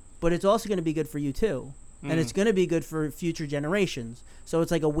me, but it's also going to be good for you too. And it's going to be good for future generations. So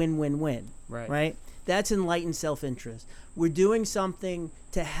it's like a win-win-win, right? That's enlightened self-interest. We're doing something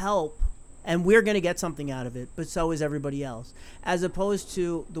to help, and we're going to get something out of it, but so is everybody else. As opposed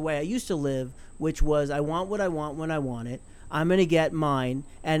to the way I used to live, which was I want what I want when I want it. I'm going to get mine,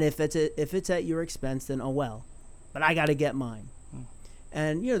 and if it's at your expense, then oh well. But I got to get mine.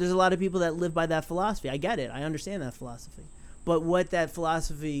 And, there's a lot of people that live by that philosophy. I get it. I understand that philosophy. But what that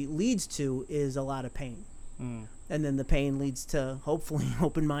philosophy leads to is a lot of pain. And then the pain leads to hopefully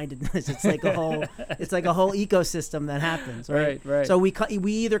open-mindedness. It's like a whole ecosystem that happens, right? Right. So we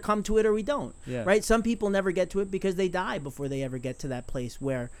either come to it or we don't, yeah. Right? Some people never get to it because they die before they ever get to that place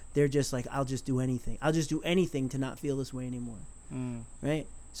where they're just like, I'll just do anything. I'll just do anything to not feel this way anymore, right?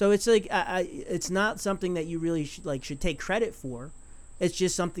 So it's like it's not something that you really should take credit for. It's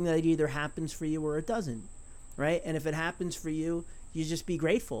just something that either happens for you or it doesn't, right? And if it happens for you, you just be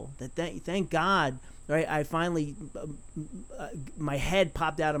grateful that thank God. Right, I finally, my head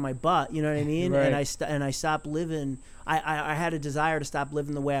popped out of my butt. You know what I mean? Right. And I stopped living. I had a desire to stop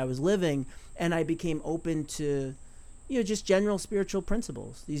living the way I was living, and I became open to, just general spiritual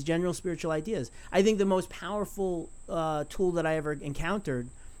principles. These general spiritual ideas. I think the most powerful tool that I ever encountered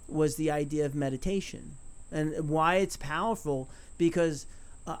was the idea of meditation, and why it's powerful because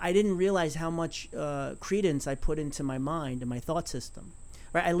I didn't realize how much credence I put into my mind and my thought system.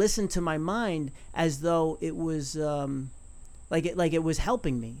 Right, I listened to my mind as though it was like it was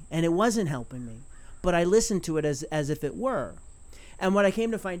helping me, and it wasn't helping me. But I listened to it as if it were. And what I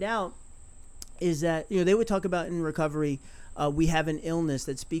came to find out is that they would talk about in recovery, we have an illness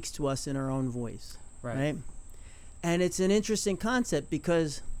that speaks to us in our own voice, right? And it's an interesting concept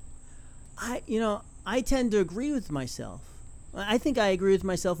because I tend to agree with myself. I think I agree with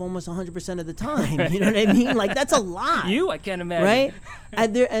myself almost 100% of the time. You know what I mean? Like, that's a lot. I can't imagine. Right?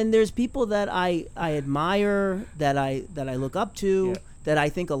 And there's people that I admire, that I look up to, that I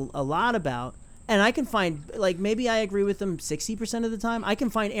think a lot about. And I can find, maybe I agree with them 60% of the time. I can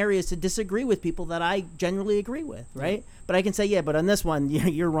find areas to disagree with people that I generally agree with, right? Yeah. But I can say, but on this one,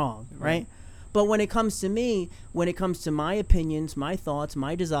 you're wrong, right? But when it comes to me, when it comes to my opinions, my thoughts,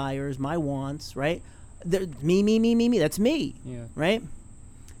 my desires, my wants, right? Me, that's me, right?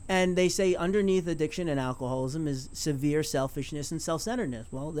 And they say underneath addiction and alcoholism is severe selfishness and self-centeredness.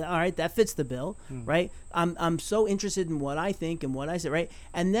 Well, all right, that fits the bill, right? I'm so interested in what I think and what I say, right?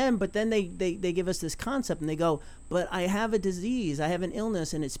 And then, but then they give us this concept and they go, but I have a disease, I have an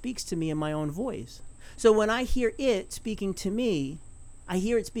illness, and it speaks to me in my own voice. So when I hear it speaking to me, I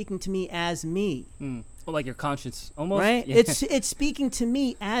hear it speaking to me as me. Well, like your conscience, almost. Right? Yeah. It's speaking to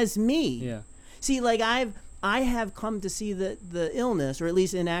me as me. Yeah. See, I have come to see the illness, or at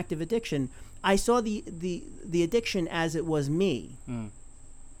least in active addiction. I saw the addiction as it was me,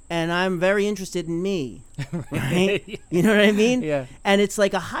 and I'm very interested in me. Right? You know what I mean? Yeah. And it's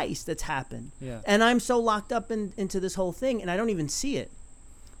like a heist that's happened. Yeah. And I'm so locked up into this whole thing, and I don't even see it.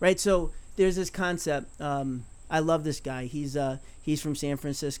 Right? So there's this concept. I love this guy. He's from San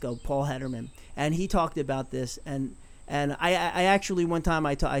Francisco, Paul Hederman, and he talked about this. And I actually one time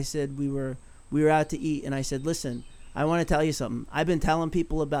I said we were out to eat, and I said, listen, I want to tell you something. I've been telling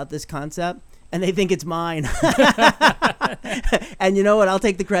people about this concept, and they think it's mine. And you know what? I'll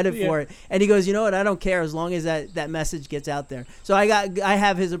take the credit for it. And he goes, you know what? I don't care as long as that message gets out there. So I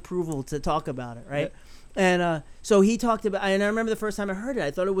have his approval to talk about it, right? And so he talked about, and I remember the first time I heard it,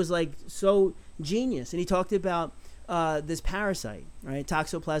 I thought it was like so genius. And he talked about this parasite, right?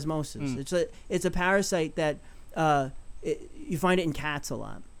 Toxoplasmosis. It's a parasite that you find it in cats a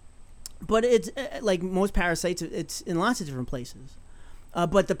lot. But it's like most parasites, it's in lots of different places.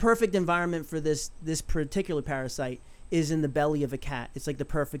 But the perfect environment for this particular parasite is in the belly of a cat. It's like the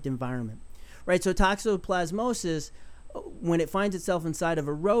perfect environment, right? So toxoplasmosis, when it finds itself inside of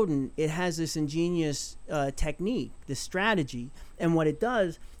a rodent, it has this ingenious technique, this strategy. And what it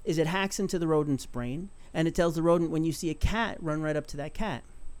does is it hacks into the rodent's brain, and it tells the rodent, when you see a cat, run right up to that cat.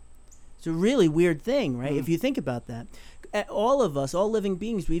 It's a really weird thing, right? If you think about that. All of us, all living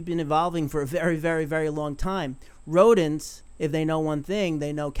beings, we've been evolving for a very, very, very long time. Rodents, if they know one thing,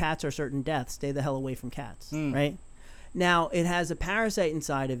 they know cats are certain death. Stay the hell away from cats, right? Now, it has a parasite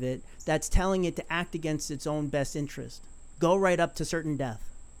inside of it that's telling it to act against its own best interest. Go right up to certain death,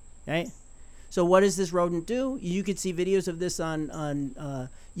 right? So what does this rodent do? You could see videos of this on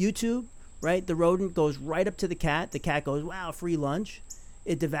YouTube, right? The rodent goes right up to the cat. The cat goes, wow, free lunch.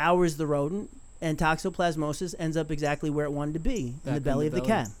 It devours the rodent, and toxoplasmosis ends up exactly where it wanted to be, in the belly of the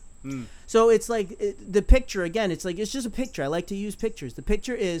cat. So it's like the picture, again, it's just a picture. I like to use pictures. The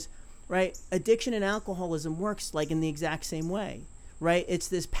picture is, right, addiction and alcoholism works like in the exact same way, right? It's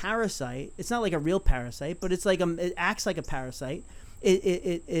this parasite. It's not like a real parasite, but it's like it acts like a parasite.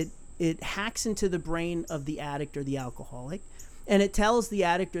 It hacks into the brain of the addict or the alcoholic, and it tells the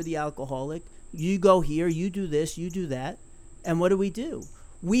addict or the alcoholic, you go here, you do this, you do that. And what do?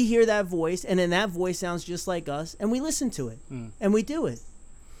 We hear that voice, and then that voice sounds just like us, and we listen to it, and we do it.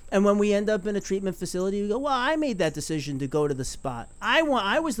 And when we end up in a treatment facility, we go, well, I made that decision to go to the spot. I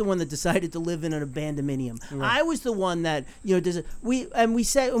was the one that decided to live in an abandonmenium. Right. I was the one that, we'll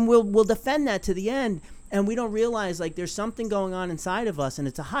defend that to the end, and we don't realize, like, there's something going on inside of us, and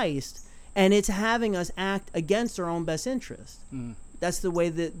it's a heist, and it's having us act against our own best interest. That's the way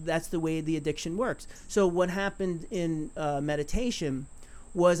the addiction works. So what happened in meditation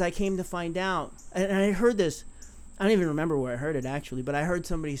was I came to find out, and I heard this. I don't even remember where I heard it actually, but I heard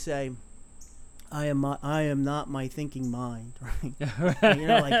somebody say, "I am not my thinking mind." Right? You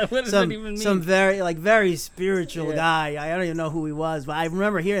know, like what does that even mean? Some very spiritual guy. I don't even know who he was, but I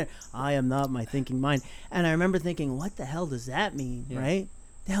remember hearing, "I am not my thinking mind," and I remember thinking, "What the hell does that mean?" Right?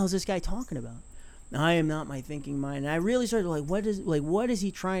 The hell is this guy talking about? I am not my thinking mind. And I really started what is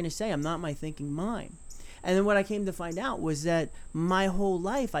he trying to say? I'm not my thinking mind. And then what I came to find out was that my whole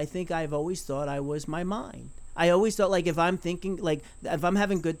life, I think I've always thought I was my mind. I always thought, like, if I'm thinking, like, if I'm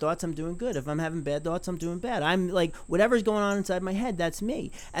having good thoughts, I'm doing good. If I'm having bad thoughts, I'm doing bad. I'm like, whatever's going on inside my head, that's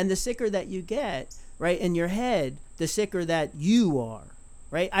me. And the sicker that you get, right, in your head, the sicker that you are,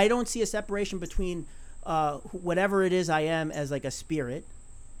 right? I don't see a separation between whatever it is I am as like a spirit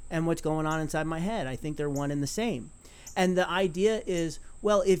and what's going on inside my head. I think they're one and the same. And the idea is,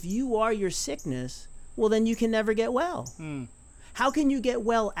 well, if you are your sickness, well, then you can never get well. How can you get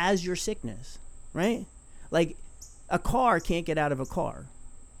well as your sickness, right? Like, a car can't get out of a car,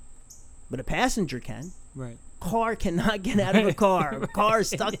 but a passenger can. Right. Car cannot get out of a car. A car is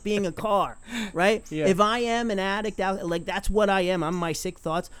stuck being a car, right? Yeah. If I am an addict, like, that's what I am. I'm my sick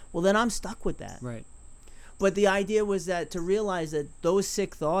thoughts. Well, then I'm stuck with that. Right. But the idea was that to realize that those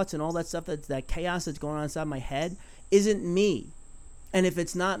sick thoughts and all that stuff, that chaos that's going on inside my head, isn't me. And if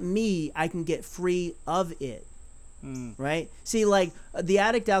it's not me, I can get free of it, right? See, like, the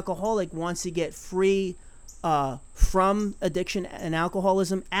addict alcoholic wants to get free from addiction and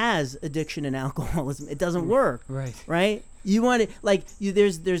alcoholism as addiction and alcoholism. It doesn't work, right? You want it, like,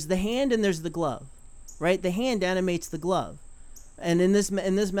 there's the hand and there's the glove, right? The hand animates the glove. And in this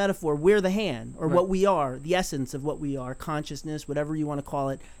metaphor, we're the hand, or what we are, the essence of what we are, consciousness, whatever you want to call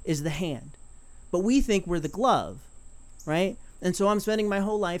it, is the hand. But we think we're the glove, right? And so I'm spending my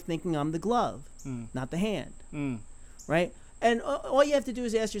whole life thinking I'm the glove, not the hand, right? And all you have to do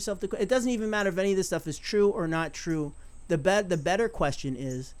is ask yourself, it doesn't even matter if any of this stuff is true or not true. The better question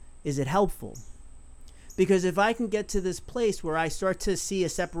is it helpful? Because if I can get to this place where I start to see a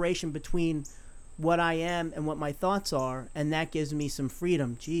separation between what I am and what my thoughts are, and that gives me some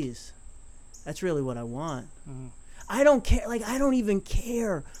freedom, geez, that's really what I want. I don't care. Like, I don't even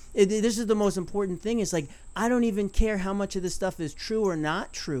care. This is the most important thing. It's like, I don't even care how much of this stuff is true or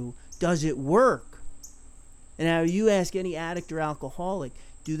not true. Does it work? And now you ask any addict or alcoholic,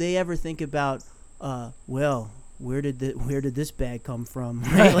 do they ever think about, well, where did this bag come from?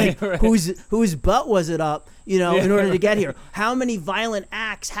 Right? Like, whose butt was it up, in order to get here? How many violent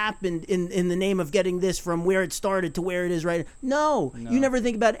acts happened in the name of getting this from where it started to where it is right? No, you never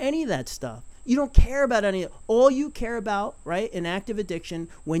think about any of that stuff. You don't care about any. All you care about, right, in active addiction,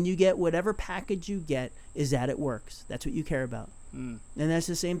 when you get whatever package you get, is that it works. That's what you care about. And that's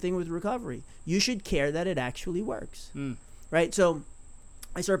the same thing with recovery. You should care that it actually works, right? So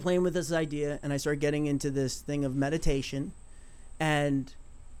I started playing with this idea, and I started getting into this thing of meditation, and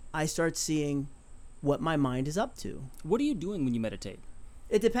I start seeing what my mind is up to. What are you doing when you meditate?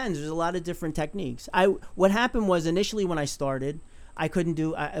 It depends. There's a lot of different techniques. What happened was initially when I started, I couldn't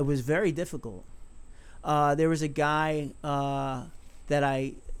do. It was very difficult. There was a guy that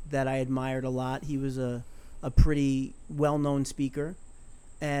I admired a lot. He was a pretty well-known speaker,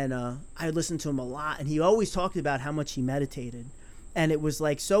 and I listened to him a lot. And he always talked about how much he meditated, and it was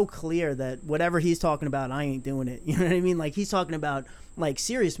like so clear that whatever he's talking about, I ain't doing it. You know what I mean? Like he's talking about like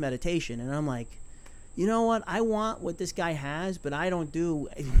serious meditation, and I'm like, you know what? I want what this guy has, but I don't do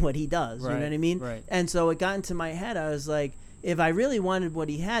what he does. Right, you know what I mean? right. And so it got into my head. I was like, if I really wanted what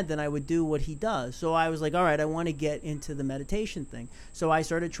he had, then I would do what he does. So I was like, all right, I want to get into the meditation thing. So I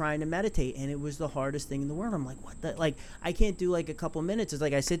started trying to meditate, and it was the hardest thing in the world. I'm like, what the? Like, I can't do like a couple minutes. It's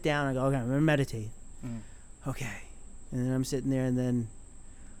like I sit down and I go, okay, I'm going to meditate. Okay. And then I'm sitting there, and then,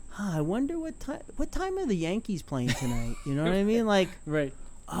 I wonder what time are the Yankees playing tonight? You know what I mean? Like, Right.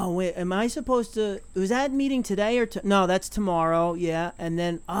 oh, wait, am I supposed to, was that meeting today or, no, that's tomorrow, yeah. And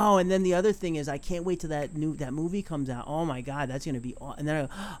then the other thing is I can't wait till that movie comes out. Oh my God, that's going to be, and then I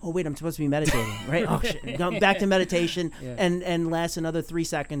go, oh wait, I'm supposed to be meditating, right? Oh shit, go back to meditation Yeah. and lasts another 3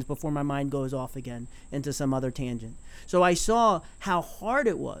 seconds before my mind goes off again into some other tangent. So I saw how hard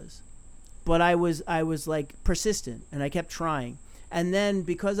it was, but I was like persistent, and I kept trying. And then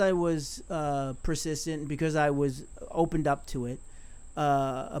because I was persistent, and because I was opened up to it,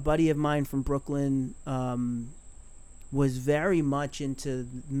 a buddy of mine from Brooklyn was very much into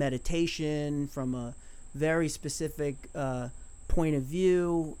meditation from a very specific point of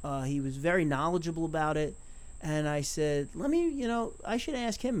view. He was very knowledgeable about it. And I said, I should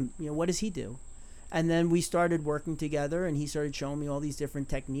ask him, what does he do? And then we started working together, and he started showing me all these different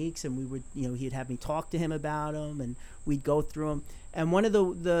techniques, and we would, he'd have me talk to him about them, and we'd go through them. And one of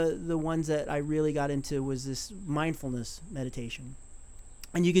the ones that I really got into was this mindfulness meditation.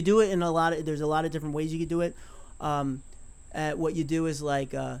 And you could do it in there's a lot of different ways you could do it. What you do is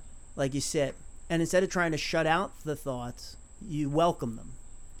like you sit, and instead of trying to shut out the thoughts, you welcome them,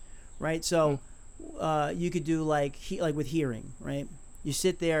 right? So you could do like with hearing, right? You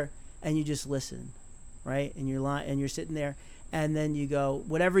sit there and you just listen, right? And you're sitting there, and then you go,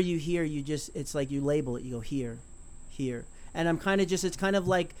 whatever you hear, it's like you label it. You go here. And I'm kind of it's kind of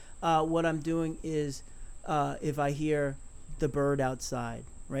like what I'm doing is if I hear the bird outside,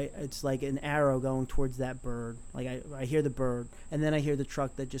 right? It's like an arrow going towards that bird. Like I hear the bird, and then I hear the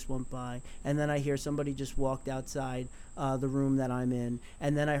truck that just went by, and then I hear somebody just walked outside the room that I'm in,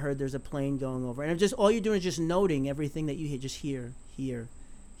 and then I heard there's a plane going over. And all you're doing is just noting everything that you hear. Just here,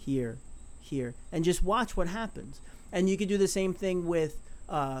 and just watch what happens. And you could do the same thing with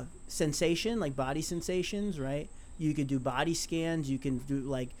sensation, like body sensations, right? You could do body scans. You can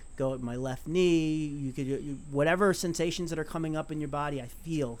do go at my left knee. You could do whatever sensations that are coming up in your body. I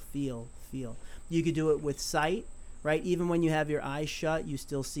feel. You could do it with sight, right? Even when you have your eyes shut, you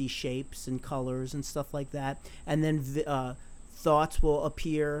still see shapes and colors and stuff like that. And then thoughts will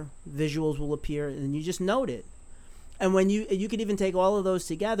appear, visuals will appear, and you just note it. And when you could even take all of those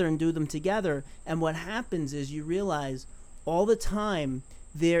together and do them together. And what happens is you realize all the time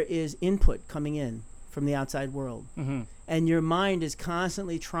there is input coming in from the outside world. Mm-hmm. And your mind is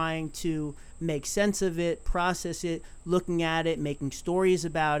constantly trying to make sense of it, process it, looking at it, making stories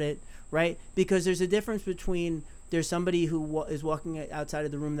about it, right? Because there's a difference between there's somebody who is walking outside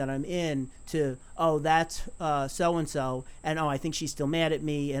of the room that I'm in to, oh, that's so-and-so, and oh, I think she's still mad at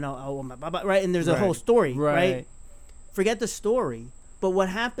me, and right? And there's a whole story, right? Forget the story. But what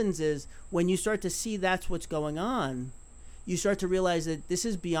happens is when you start to see that's what's going on, you start to realize that this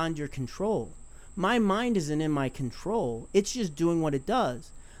is beyond your control. My mind isn't in my control. It's just doing what it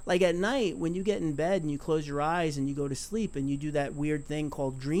does. Like at night, when you get in bed and you close your eyes and you go to sleep and you do that weird thing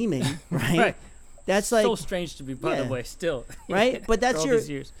called dreaming, right? That's like so strange to be, by the way, still. Right? But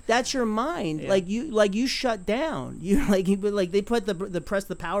that's your mind. Yeah. Like you shut down. You like they put the press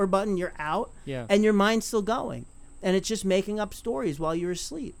the power button, you're out, and your mind's still going. And it's just making up stories while you're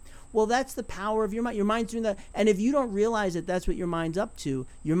asleep. Well, that's the power of your mind. Your mind's doing that. And if you don't realize that that's what your mind's up to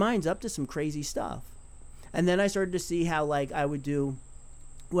some crazy stuff. And then I started to see how, I would do,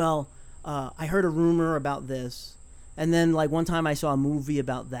 I heard a rumor about this. And then, one time I saw a movie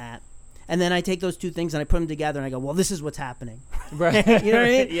about that. And then I take those two things and I put them together and I go, well, this is what's happening. Right. You know what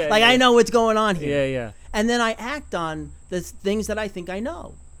I mean? I know what's going on here. Yeah. And then I act on the things that I think I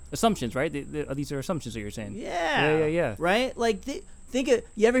know. Assumptions, right? These are assumptions that you're saying. Yeah. Right?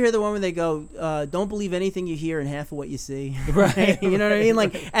 You ever hear the one where they go, don't believe anything you hear and half of what you see? Right. You know what I mean?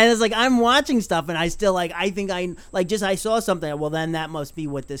 And it's I'm watching stuff and I still I think I saw something. Well, then that must be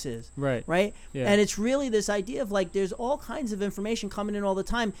what this is. Right. Right. Yeah. And it's really this idea of there's all kinds of information coming in all the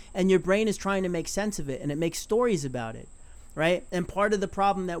time and your brain is trying to make sense of it and it makes stories about it. right? And part of the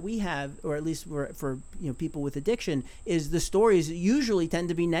problem that we have, or at least for people with addiction, is the stories usually tend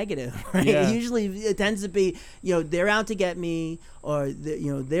to be negative, right? Yeah. Usually it tends to be, they're out to get me, or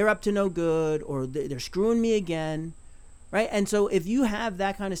they're up to no good, or they're screwing me again, right? And so if you have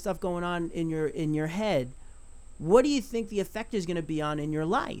that kind of stuff going on in your head, what do you think the effect is going to be on in your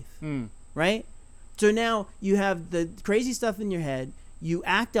life, right? So now you have the crazy stuff in your head. You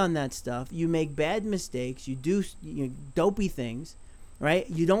act on that stuff. You make bad mistakes. You do dopey things, right?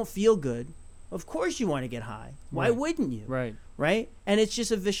 You don't feel good. Of course you want to get high. Why wouldn't you? Right. Right? And it's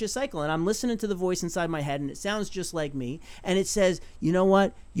just a vicious cycle. And I'm listening to the voice inside my head, and it sounds just like me. And it says, you know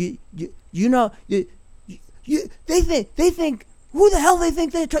what? They think who the hell they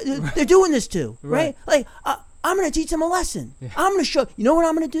think they're doing this to, right? Like, I'm going to teach them a lesson. Yeah. I'm going to show, you know what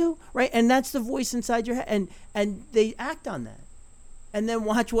I'm going to do? Right? And that's the voice inside your head. And they act on that. And then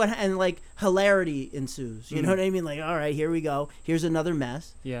watch and like hilarity ensues. You know what I mean? Like, all right, here we go. Here's another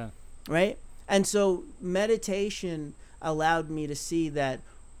mess. Yeah. Right? And so meditation allowed me to see that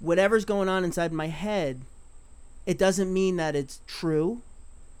whatever's going on inside my head, it doesn't mean that it's true.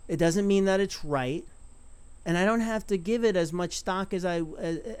 It doesn't mean that it's right. And I don't have to give it as much stock as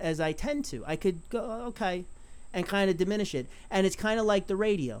I tend to. I could go, okay, and kind of diminish it. And it's kind of like the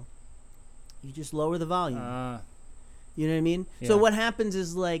radio. You just lower the volume. You know what I mean? Yeah. So what happens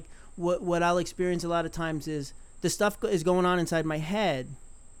is, like, what I'll experience a lot of times is the stuff is going on inside my head.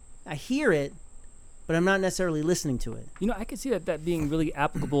 I hear it, but I'm not necessarily listening to it. I can see that being really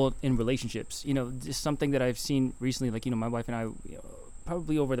applicable in relationships. Just something that I've seen recently, like, my wife and I,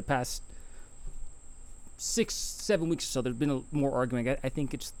 probably over the past 6-7 weeks or so, there's been more arguing. I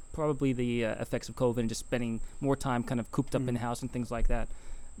think it's probably the effects of COVID and just spending more time kind of cooped up in the house and things like that.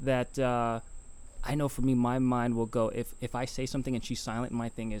 I know for me, my mind will go, if I say something and she's silent, my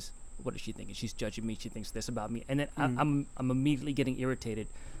thing is, what is she thinking? She's judging me. She thinks this about me. And then I'm immediately getting irritated.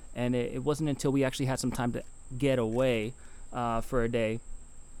 And it wasn't until we actually had some time to get away for a day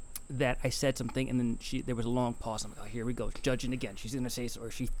that I said something, and then there was a long pause. I'm like, oh, here we go, judging again. She's going to say,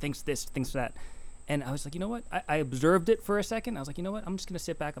 or she thinks this, thinks that. And I was like, you know what? I observed it for a second. I was like, you know what? I'm just going to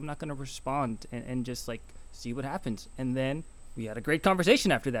sit back. I'm not going to respond and just, like, see what happens. And then we had a great conversation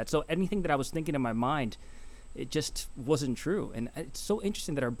after that. So anything that I was thinking in my mind, it just wasn't true. And it's so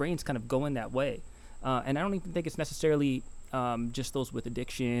interesting that our brains kind of go in that way. And I don't even think it's necessarily just those with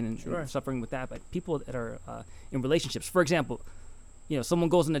addiction and suffering with that, but people that are in relationships. For example, someone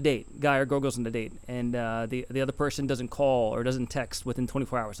goes on a date, guy or girl goes on a date, and the other person doesn't call or doesn't text within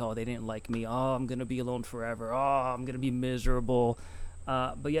 24 hours. Oh, they didn't like me. Oh, I'm going to be alone forever. Oh, I'm going to be miserable.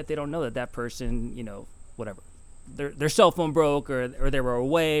 But yet they don't know that person, whatever. Their cell phone broke, or they were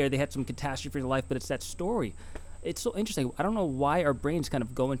away, or they had some catastrophe in their life, but it's that story. It's so interesting. I don't know why our brains kind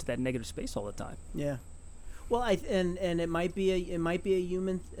of go into that negative space all the time. Yeah. Well, and it might be a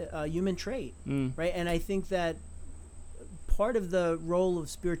human trait, right? And I think that part of the role of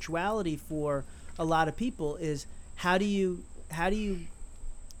spirituality for a lot of people is how do you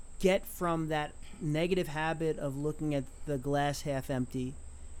get from that negative habit of looking at the glass half empty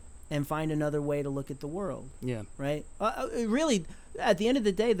and find another way to look at the world. Yeah. Right? Really, at the end of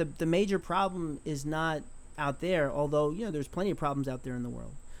the day, the major problem is not out there, although, there's plenty of problems out there in the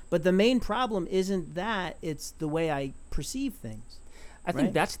world. But the main problem isn't that, it's the way I perceive things. I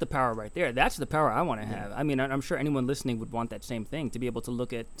think that's the power right there. That's the power I want to have. I mean, I'm sure anyone listening would want that same thing, to be able to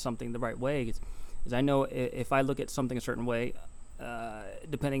look at something the right way. Because I know if I look at something a certain way,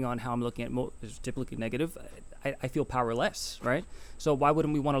 depending on how I'm looking at it, is typically negative, I feel powerless, right? So why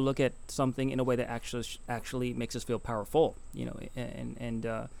wouldn't we want to look at something in a way that actually makes us feel powerful, and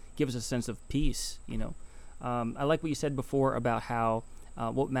give us a sense of peace, I like what you said before about how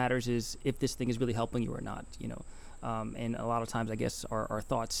what matters is if this thing is really helping you or not, and a lot of times, I guess, our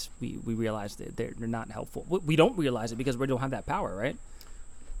thoughts, we realize that they're not helpful. We don't realize it because we don't have that power, right?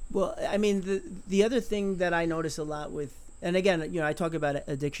 Well, I mean, the other thing that I notice a lot with, and again, I talk about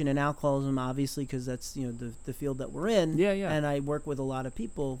addiction and alcoholism, obviously, because that's, the field that we're in. Yeah, yeah. And I work with a lot of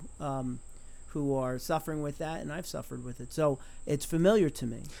people who are suffering with that, and I've suffered with it. So it's familiar to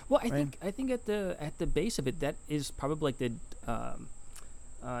me. Well, I think at the base of it, that is probably like the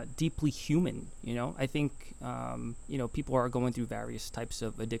deeply human. I think people are going through various types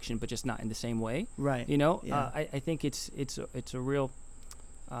of addiction, but just not in the same way. Right. Yeah. I think it's a real.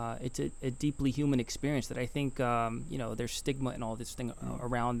 It's a deeply human experience that I think, there's stigma and all this thing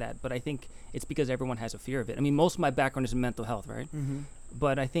around that. But I think it's because everyone has a fear of it. I mean, most of my background is in mental health, right? Mm-hmm.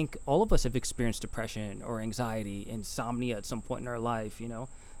 But I think all of us have experienced depression or anxiety, insomnia at some point in our life,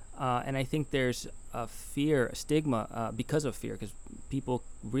 and I think there's a fear, a stigma because of fear, because people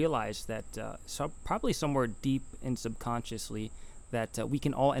realize that probably somewhere deep and subconsciously that we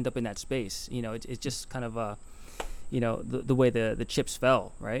can all end up in that space. It's just kind of the way the chips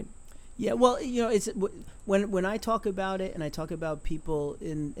fell, right? Yeah, well, it's when I talk about it, and I talk about people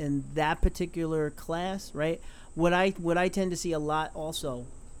in that particular class, right? What I tend to see a lot also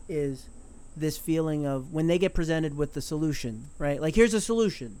is this feeling of when they get presented with the solution, right? Like, here's a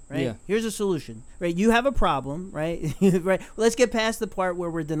solution, right? Yeah. Here's a solution, right? You have a problem, right? Right. Let's get past the part where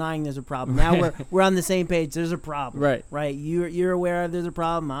we're denying there's a problem. Now we're on the same page. There's a problem, right? Right. You're aware of there's a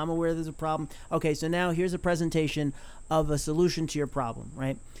problem. I'm aware there's a problem. Okay, so now here's a presentation of a solution to your problem,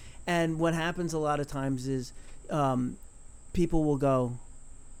 right? And what happens a lot of times is people will go,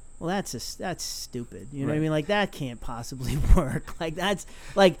 well, that's stupid. You know what I Right. mean? Like, that can't possibly work. Like, that's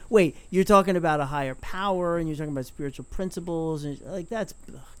like, wait, you're talking about a higher power, and you're talking about spiritual principles, and like, that's,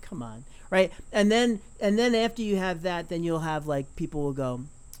 come on, right? And then after you have that, then you'll have, like, people will go,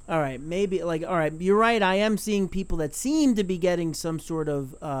 all right, maybe, like, all right, you're right. I am seeing people that seem to be getting some sort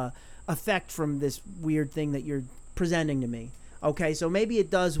of effect from this weird thing that you're presenting to me. Okay, so maybe it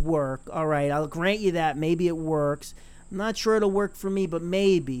does work. All right, I'll grant you that. Maybe it works. I'm not sure it'll work for me, but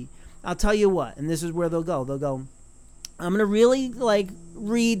maybe. I'll tell you what, and this is where they'll go. They'll go, I'm going to really, like,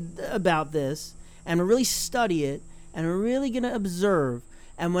 read about this, and really study it, and I'm really going to observe.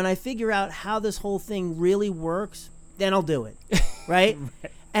 And when I figure out how this whole thing really works, then I'll do it, right?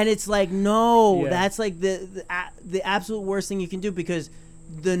 Right. And it's like, no, Yeah. that's like the absolute worst thing you can do, because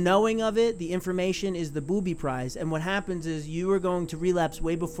the knowing of it, the information, is the booby prize. And what happens is you are going to relapse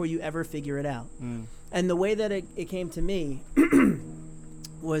way before you ever figure it out. And the way that it came to me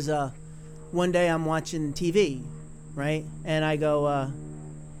was one day I'm watching TV, right? And I go,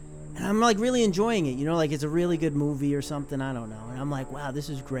 and I'm like really enjoying it, like it's a really good movie or something, I don't know. And I'm like, wow, this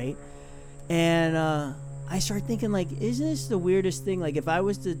is great. And I start thinking, like, isn't this the weirdest thing? Like, if I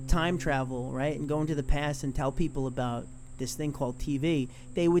was to time travel, right, and go into the past and tell people about this thing called TV,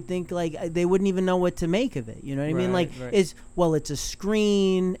 they would think, like, they wouldn't even know what to make of it. You know what I mean? Like, right. it's a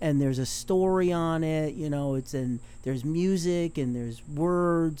screen, and there's a story on it, there's music, and there's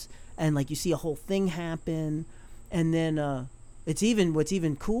words, and, like, you see a whole thing happen. And then what's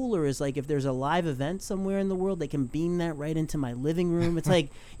even cooler is, like, if there's a live event somewhere in the world, they can beam that right into my living room. It's like,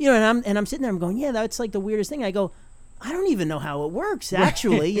 and I'm sitting there, I'm going, yeah, that's like the weirdest thing. I go, I don't even know how it works,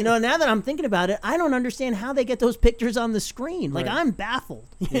 actually. Now that I'm thinking about it, I don't understand how they get those pictures on the screen. Like, Right. I'm baffled,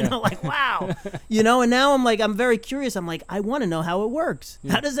 Yeah. like, wow. And now I'm very curious. I'm like, I want to know how it works.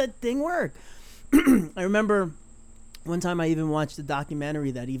 Yeah. How does that thing work? I remember one time I even watched a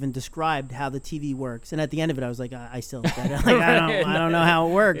documentary that even described how the TV works. And at the end of it, I was like, I still don't get it. Like, I don't know how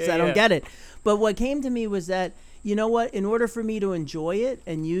it works. Yeah, I don't yeah. get it. But what came to me was that, you know what? In order for me to enjoy it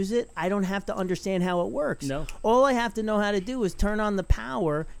and use it, I don't have to understand how it works. No. All I have to know how to do is turn on the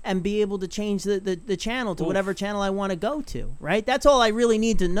power and be able to change the channel to whatever channel I want to go to, right? That's all I really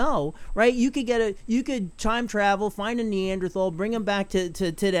need to know, right? You could time travel, find a Neanderthal, bring him back to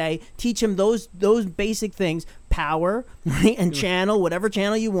today, teach him those basic things, power, right, and channel, whatever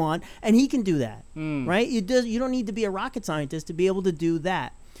channel you want, and he can do that, right? You don't need to be a rocket scientist to be able to do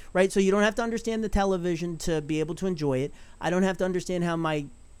that. Right, so you don't have to understand the television to be able to enjoy it. I don't have to understand how my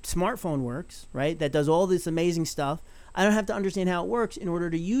smartphone works, right? That does all this amazing stuff. I don't have to understand how it works in order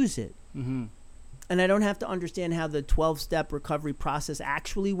to use it. Mm-hmm. And I don't have to understand how the 12-step recovery process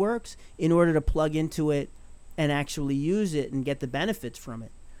actually works in order to plug into it and actually use it and get the benefits from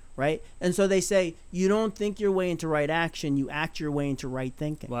it, right? And so they say, you don't think your way into right action, you act your way into right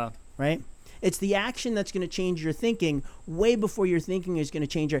thinking. Wow. Right? It's the action that's going to change your thinking way before your thinking is going to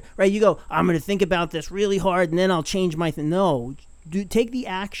change your, right? You go, I'm going to think about this really hard and then I'll change my No, take the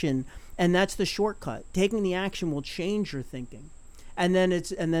action, and that's the shortcut. Taking the action will change your thinking. And then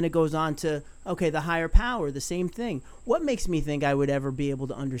it goes on to, okay, the higher power, the same thing. What makes me think I would ever be able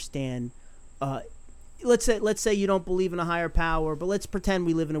to understand, let's say you don't believe in a higher power, but let's pretend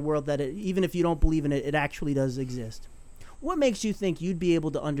we live in a world that even if you don't believe in it, it actually does exist. What makes you think you'd be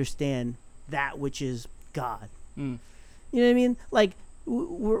able to understand that which is God? You know what I mean? Like,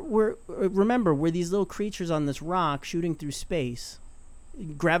 remember, we're these little creatures on this rock shooting through space,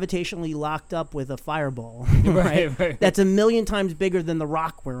 gravitationally locked up with a fireball, right? That's 1,000,000 times bigger than the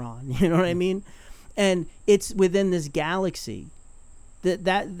rock we're on. You know what I mean? And it's within this galaxy.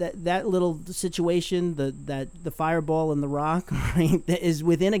 That little situation, the fireball and the rock, right, that is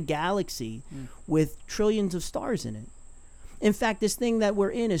within a galaxy with trillions of stars in it. In fact, this thing that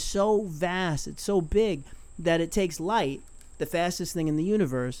we're in is so vast, it's so big, that it takes light, the fastest thing in the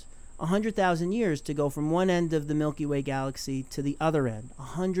universe, 100,000 years to go from one end of the Milky Way galaxy to the other end.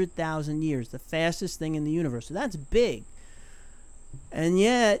 100,000 years, the fastest thing in the universe. So that's big. And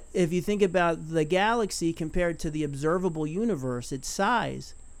yet, if you think about the galaxy compared to the observable universe, its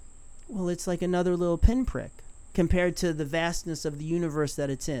size, well, it's like another little pinprick compared to the vastness of the universe that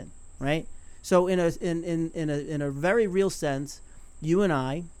it's in, right? So in a very real sense, you and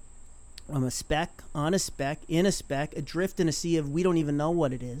I, I'm a speck, on a speck, in a speck, adrift in a sea of we don't even know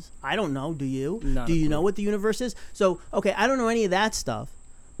what it is. I don't know. Do you? Do you know what the universe is? So, okay, I don't know any of that stuff,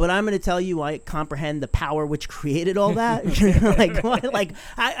 but I'm going to tell you I comprehend the power which created all that. Like, what? Like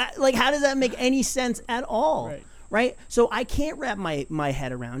how does that make any sense at all? Right? So I can't wrap my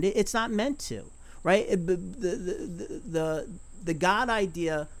head around it. It's not meant to, right? The God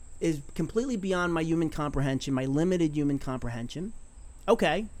idea is completely beyond my human comprehension, my limited human comprehension.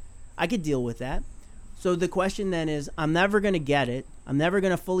 Okay, I could deal with that. So the question then is, I'm never going to get it. I'm never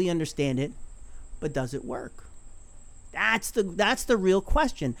going to fully understand it, but does it work? That's the real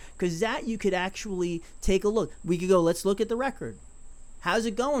question, because that you could actually take a look. We could go, let's look at the record. How's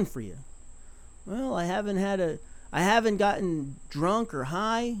it going for you? Well, I haven't gotten drunk or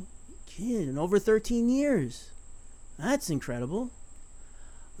high in over 13 years. That's incredible.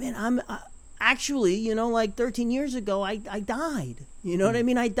 Man, actually, like 13 years ago, I died. You know what I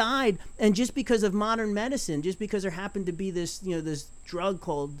mean? I died. And just because of modern medicine, just because there happened to be this, this drug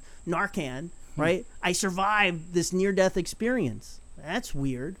called Narcan, right? I survived this near-death experience. That's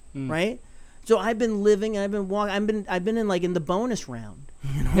weird, right? So I've been living, and I've been walking. I've been in the bonus round.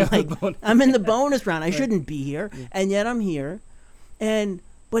 I'm in the bonus round. I shouldn't be here, and yet I'm here.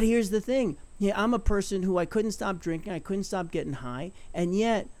 But here's the thing. I'm a person who I couldn't stop drinking. I couldn't stop getting high, and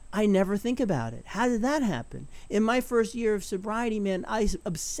yet I never think about it. How did that happen? In my first year of sobriety, man, I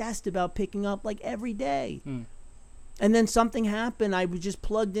obsessed about picking up every day. And then something happened. I was just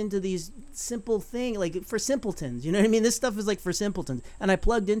plugged into these simple things, for simpletons. You know what I mean? This stuff is for simpletons. And I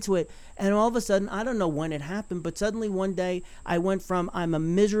plugged into it. And all of a sudden, I don't know when it happened, but suddenly one day I went from, I'm a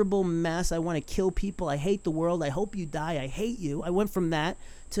miserable mess. I want to kill people. I hate the world. I hope you die. I hate you. I went from that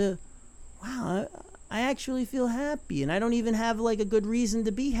to, wow, I actually feel happy. And I don't even have a good reason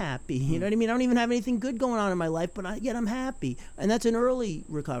to be happy. You know what I mean? I don't even have anything good going on in my life, but yet I'm happy. And that's an early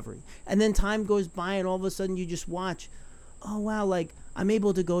recovery. And then time goes by, and all of a sudden you just watch, oh, wow, I'm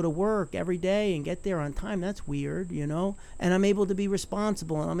able to go to work every day and get there on time. That's weird, And I'm able to be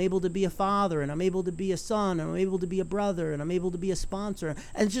responsible, and I'm able to be a father, and I'm able to be a son, and I'm able to be a brother, and I'm able to be a sponsor.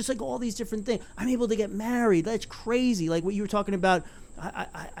 And it's just all these different things. I'm able to get married. That's crazy. Like what you were talking about,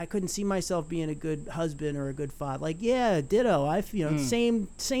 I couldn't see myself being a good husband or a good father. Yeah, ditto.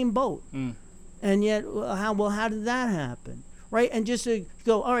 Same boat. And yet, how did that happen? Right? And just to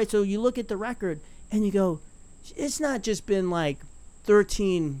go, all right, so you look at the record and you go, it's not just been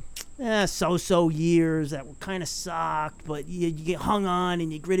 13 so-so years that kind of sucked, but you get hung on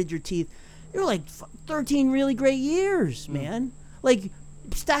and you gritted your teeth. You're 13 really great years, man.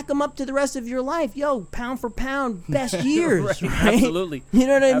 Stack them up to the rest of your life. Yo, pound for pound, best years, right? Absolutely. You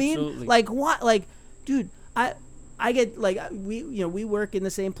know what I mean? Absolutely. What? Dude, I get we work in the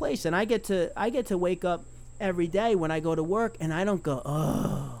same place, and I get to wake up every day when I go to work, and I don't go,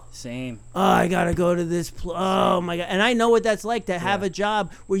 oh. Same. Oh, I gotta go to this. Oh my god! And I know what that's like to have a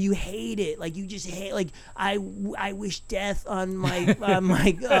job where you hate it. You just hate. I wish death on my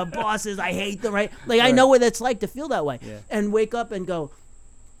bosses. I hate them. Right? I know what that's like to feel that way, and wake up and go.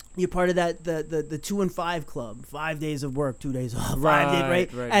 You're part of that the 2 and 5 club. 5 days of work, 2 days off. 5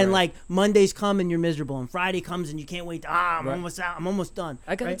 days, right? And Mondays come and you're miserable, and Friday comes and you can't wait. I'm almost out. I'm almost done.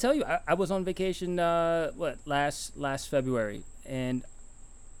 I gotta tell you, I was on vacation. Last February, and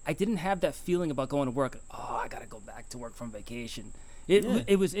I didn't have that feeling about going to work. Oh, I gotta go back to work from vacation.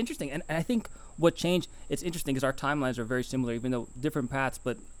 It was interesting, and I think what changed. It's interesting because our timelines are very similar, even though different paths.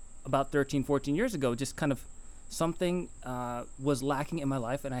 But about 13, 14 years ago, just kind of something was lacking in my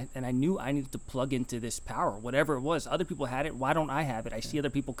life, and I knew I needed to plug into this power, whatever it was. Other people had it. Why don't I have it? I see other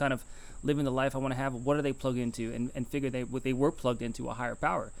people kind of living the life I want to have. What are they plugged into? And figure they were plugged into a higher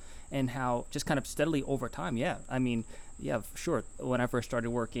power, and how just kind of steadily over time. Yeah, I mean. Yeah, sure. When I first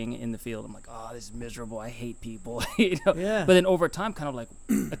started working in the field, I'm like, oh, this is miserable. I hate people. Yeah. But then over time, kind of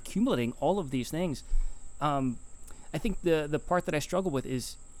accumulating all of these things. I think the part that I struggle with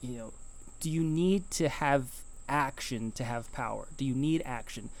is, do you need to have action to have power? Do you need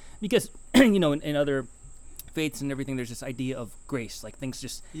action? Because, in other faiths and everything, there's this idea of grace. Things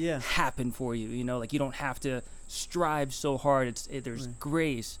just happen for you. You don't have to strive so hard. There's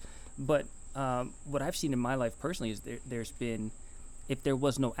grace. But what I've seen in my life personally is there's been, if there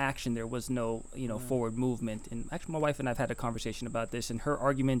was no action, there was no forward movement. And actually, my wife and I've had a conversation about this, and her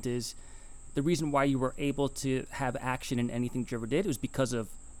argument is the reason why you were able to have action in anything you ever did was because of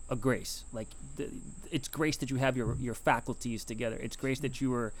a grace. Like it's grace that you have your faculties together. It's grace that you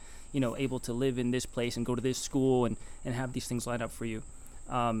were, able to live in this place and go to this school and have these things lined up for you.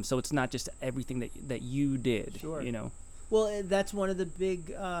 So it's not just everything that you did. Sure. Well, that's one of the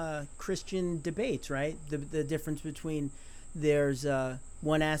big Christian debates, right? The difference between there's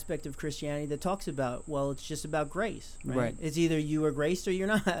one aspect of Christianity that talks about, well, it's just about grace, right? It's either you are graced or you're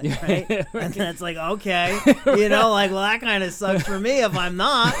not, right? And that's like, okay, like, well, that kind of sucks for me if I'm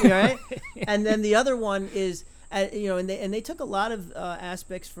not, right? And then the other one is, and they took a lot of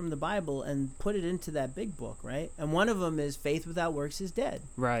aspects from the Bible and put it into that big book, right? And one of them is faith without works is dead.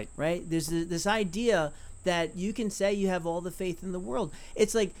 Right. There's this idea that you can say you have all the faith in the world.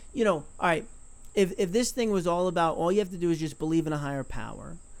 It's like, all right, if this thing was all about all you have to do is just believe in a higher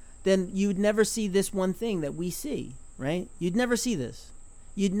power, then you'd never see this one thing that we see, right? You'd never see this.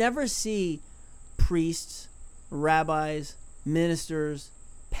 You'd never see priests, rabbis, ministers,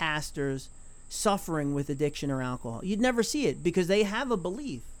 pastors suffering with addiction or alcohol. You'd never see it because they have a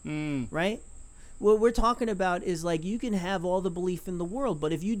belief, right? What we're talking about is like you can have all the belief in the world,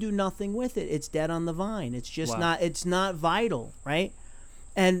 but if you do nothing with it, it's dead on the vine. It's just it's not vital, right?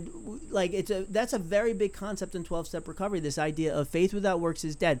 And like that's a very big concept in 12-step recovery, this idea of faith without works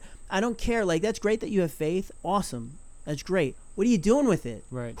is dead. I don't care. Like, that's great that you have faith. Awesome. That's great. What are you doing with it?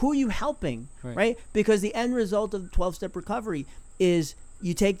 Right. Who are you helping? Right? Because the end result of 12-step recovery is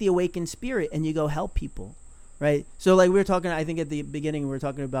you take the awakened spirit and you go help people, right? So like we were talking, I think at the beginning we were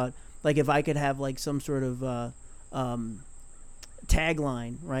talking about like if I could have like some sort of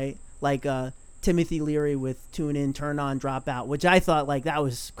tagline, right? Like Timothy Leary with tune in, turn on, drop out, which I thought like that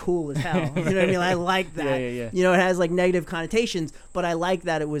was cool as hell. You know what I mean? I like that. Yeah. It has like negative connotations, but I like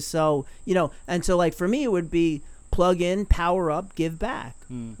that it was so, and so like for me it would be plug in, power up, give back,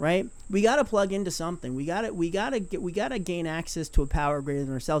 right? We got to plug into something. We got to gain access to a power greater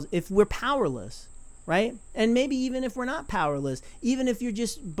than ourselves if we're powerless, right? And maybe even if we're not powerless, even if you're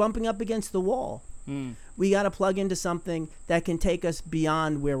just bumping up against the wall, we got to plug into something that can take us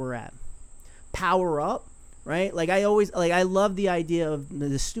beyond where we're at. Power up, right? Like I love the idea of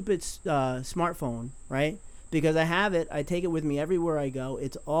the stupid smartphone, right? Because I have it, I take it with me everywhere I go.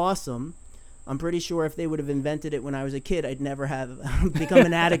 It's awesome. I'm pretty sure if they would have invented it when I was a kid, I'd never have become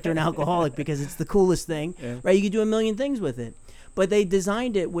an addict or an alcoholic because it's the coolest thing, right? You could do a million things with it. But they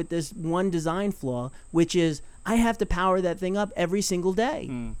designed it with this one design flaw, which is I have to power that thing up every single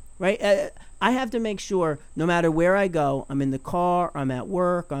day, right? I have to make sure no matter where I go, I'm in the car, I'm at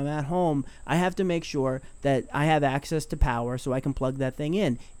work, I'm at home, I have to make sure that I have access to power so I can plug that thing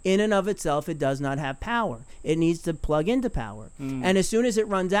in. In and of itself, it does not have power. It needs to plug into power. And as soon as it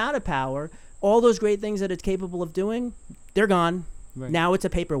runs out of power, all those great things that it's capable of doing, they're gone. Right. Now it's a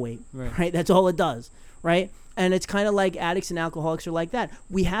paperweight, right? That's all it does, right? And it's kind of like addicts and alcoholics are like that.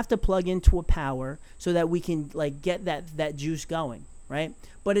 We have to plug into a power so that we can like get that juice going, right?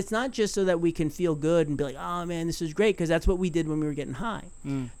 But it's not just so that we can feel good and be like, oh man, this is great, because that's what we did when we were getting high.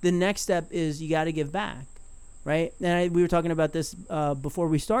 The next step is you got to give back, right? And we were talking about this before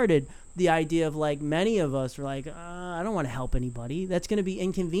we started, the idea of like many of us are like, I don't want to help anybody. That's going to be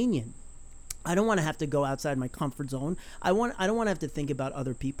inconvenient. I don't want to have to go outside my comfort zone. I don't want to have to think about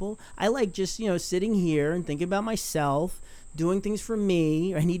other people. I like just, sitting here and thinking about myself, doing things for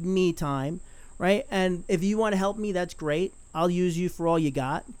me. I need me time, right? And if you want to help me, that's great. I'll use you for all you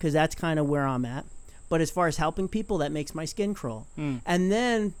got, because that's kind of where I'm at. But as far as helping people, that makes my skin crawl. And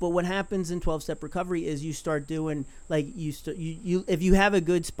then, but what happens in 12-step recovery is you start doing, like, you if you have a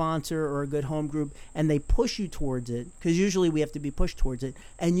good sponsor or a good home group and they push you towards it, because usually we have to be pushed towards it,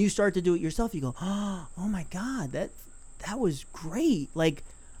 and you start to do it yourself, you go, oh my God, that was great. Like,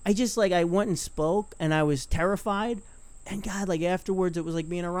 I went and spoke and I was terrified. And God, like afterwards, it was like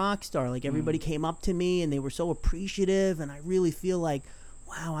being a rock star. Like everybody came up to me and they were so appreciative. And I really feel like,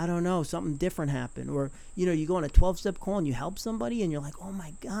 wow, I don't know, something different happened. Or, you go on a 12-step call and you help somebody and you're like, oh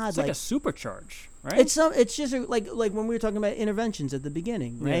my God. It's like a supercharge, right? It's just like when we were talking about interventions at the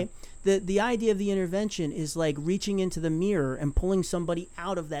beginning, right? Yeah. The idea of the intervention is like reaching into the mirror and pulling somebody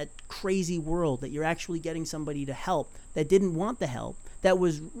out of that crazy world, that you're actually getting somebody to help that didn't want the help, that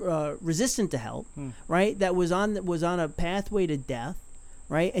was resistant to help, right? That was on a pathway to death,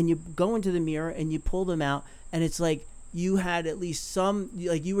 right? And you go into the mirror and you pull them out, and it's like you had at least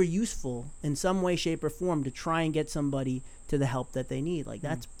like you were useful in some way, shape, or form to try and get somebody to the help that they need. Like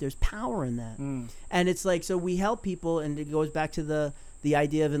there's power in that. And it's like, so we help people, and it goes back to the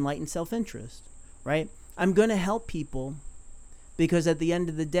idea of enlightened self-interest, right? I'm going to help people because at the end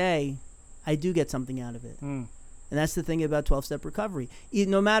of the day, I do get something out of it. And that's the thing about 12-step recovery.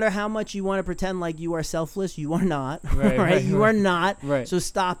 No matter how much you want to pretend like you are selfless, you are not. Right? You are not. Right. So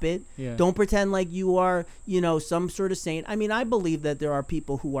stop it. Yeah. Don't pretend like you are, some sort of saint. I mean, I believe that there are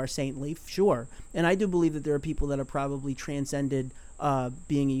people who are saintly, sure. And I do believe that there are people that have probably transcended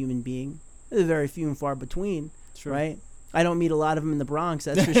being a human being. They're very few and far between. Sure. Right? I don't meet a lot of them in the Bronx,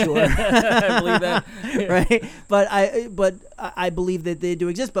 that's for sure. I believe that. Yeah. Right? But I believe that they do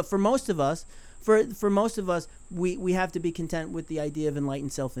exist. But for most of us, we have to be content with the idea of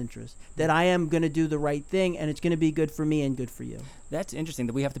enlightened self-interest, that I am going to do the right thing and it's going to be good for me and good for you. That's interesting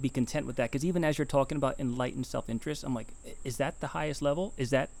that we have to be content with that, because even as you're talking about enlightened self-interest, I'm like, is that the highest level?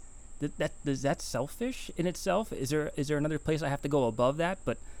 Is that selfish in itself? Is there another place I have to go above that?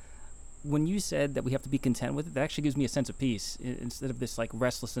 But when you said that we have to be content with it, that actually gives me a sense of peace instead of this like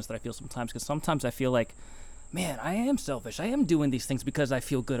restlessness that I feel sometimes, because sometimes I feel like, man, I am selfish. I am doing these things because I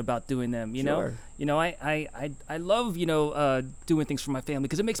feel good about doing them. Sure. I love doing things for my family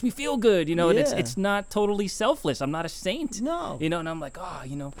because it makes me feel good. And it's not totally selfless. I'm not a saint. No. And I'm like, I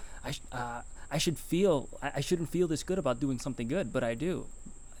shouldn't feel this good about doing something good, but I do.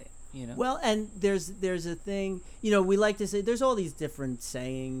 Well, and there's a thing, we like to say there's all these different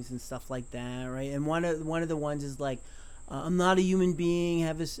sayings and stuff like that, right? And one of the ones is like, I'm not a human being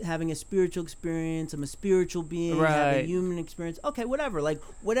having a spiritual experience. I'm a spiritual being having a human experience. Okay, whatever. Like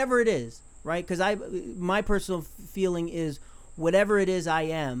whatever it is, right? Because my personal feeling is whatever it is I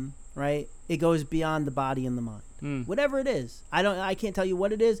am, right? It goes beyond the body and the mind. Whatever it is, I can't tell you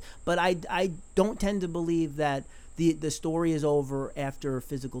what it is, but I don't tend to believe that the story is over after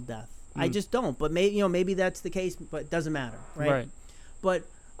physical death. I just don't. But maybe that's the case, but it doesn't matter, right? Right. But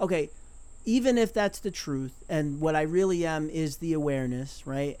okay. Even if that's the truth, and what I really am is the awareness,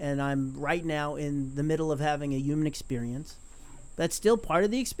 right? And I'm right now in the middle of having a human experience. That's still part of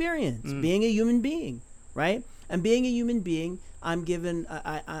the experience, being a human being, right? And being a human being,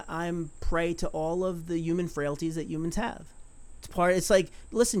 I'm prey to all of the human frailties that humans have. It's like,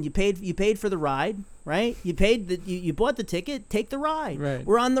 listen, you paid for the ride, right? You bought the ticket, take the ride. Right.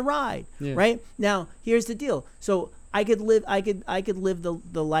 We're on the ride, right? Now, here's the deal. So I could live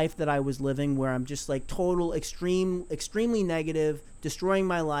the life that I was living, where I'm just like extremely negative, destroying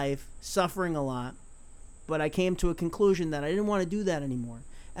my life, suffering a lot. But I came to a conclusion that I didn't want to do that anymore,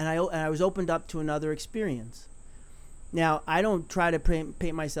 and I was opened up to another experience. Now, I don't try to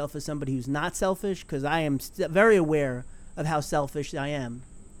paint myself as somebody who's not selfish, because I am very aware of how selfish I am,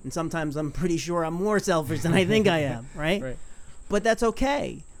 and sometimes I'm pretty sure I'm more selfish than I think I am, right? Right. But that's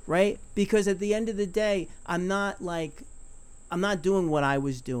okay. Right? Because at the end of the day, I'm not doing what I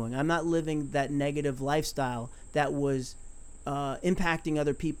was doing. I'm not living that negative lifestyle that was impacting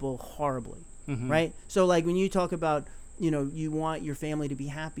other people horribly. Right? So like when you talk about, you want your family to be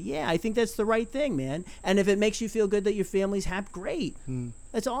happy. Yeah, I think that's the right thing, man. And if it makes you feel good that your family's happy, great.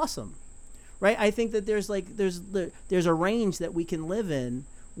 That's awesome. Right? I think that there's a range that we can live in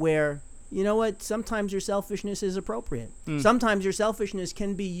where, you know what? Sometimes your selfishness is appropriate. Sometimes your selfishness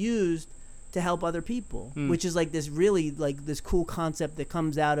can be used to help other people, which is like this really like this cool concept that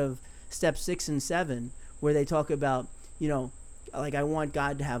comes out of step 6 and 7, where they talk about, like I want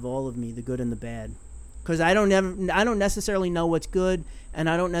God to have all of me, the good and the bad, because I don't necessarily know what's good and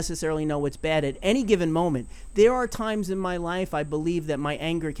I don't necessarily know what's bad at any given moment. There are times in my life I believe that my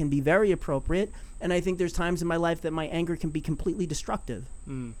anger can be very appropriate, and I think there's times in my life that my anger can be completely destructive.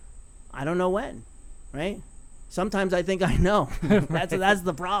 I don't know when, right? Sometimes I think I know. That's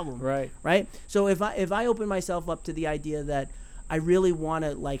the problem. Right? So if I open myself up to the idea that I really want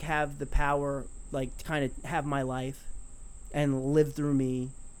to like have the power, like kind of have my life and live through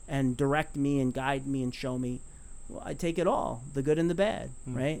me and direct me and guide me and show me, well, I take it all, the good and the bad,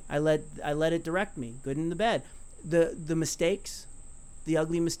 right? I let it direct me, good and the bad. The mistakes, the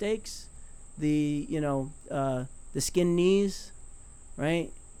ugly mistakes, the skinned knees,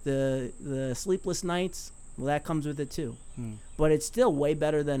 right? The sleepless nights, well, that comes with it too. But it's still way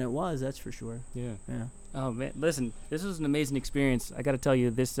better than it was, that's for sure. Yeah. Oh man, listen, this was an amazing experience. I got to tell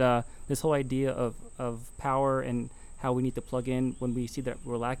you, this whole idea of power and how we need to plug in when we see that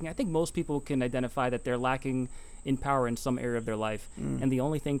we're lacking. I think most people can identify that they're lacking in power in some area of their life, and the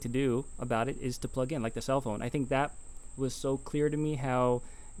only thing to do about it is to plug in, like the cell phone. I think that was so clear to me, how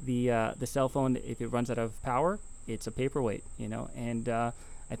the cell phone, if it runs out of power, it's a paperweight, and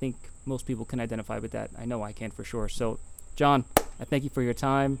I think most people can identify with that. I know I can for sure. So, John, I thank you for your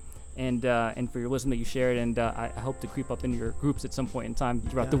time and for your wisdom that you shared, and I hope to creep up in your groups at some point in time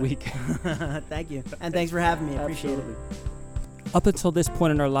throughout the week. Thank you, and thanks for having me. I appreciate it. Up until this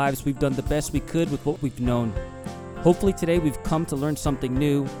point in our lives, we've done the best we could with what we've known. Hopefully today we've come to learn something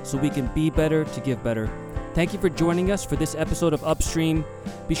new so we can be better to give better. Thank you for joining us for this episode of Upstream.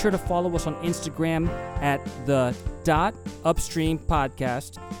 Be sure to follow us on Instagram at @upstream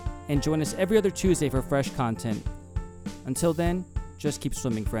podcast and join us every other Tuesday for fresh content. Until then, just keep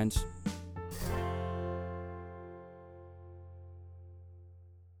swimming, friends.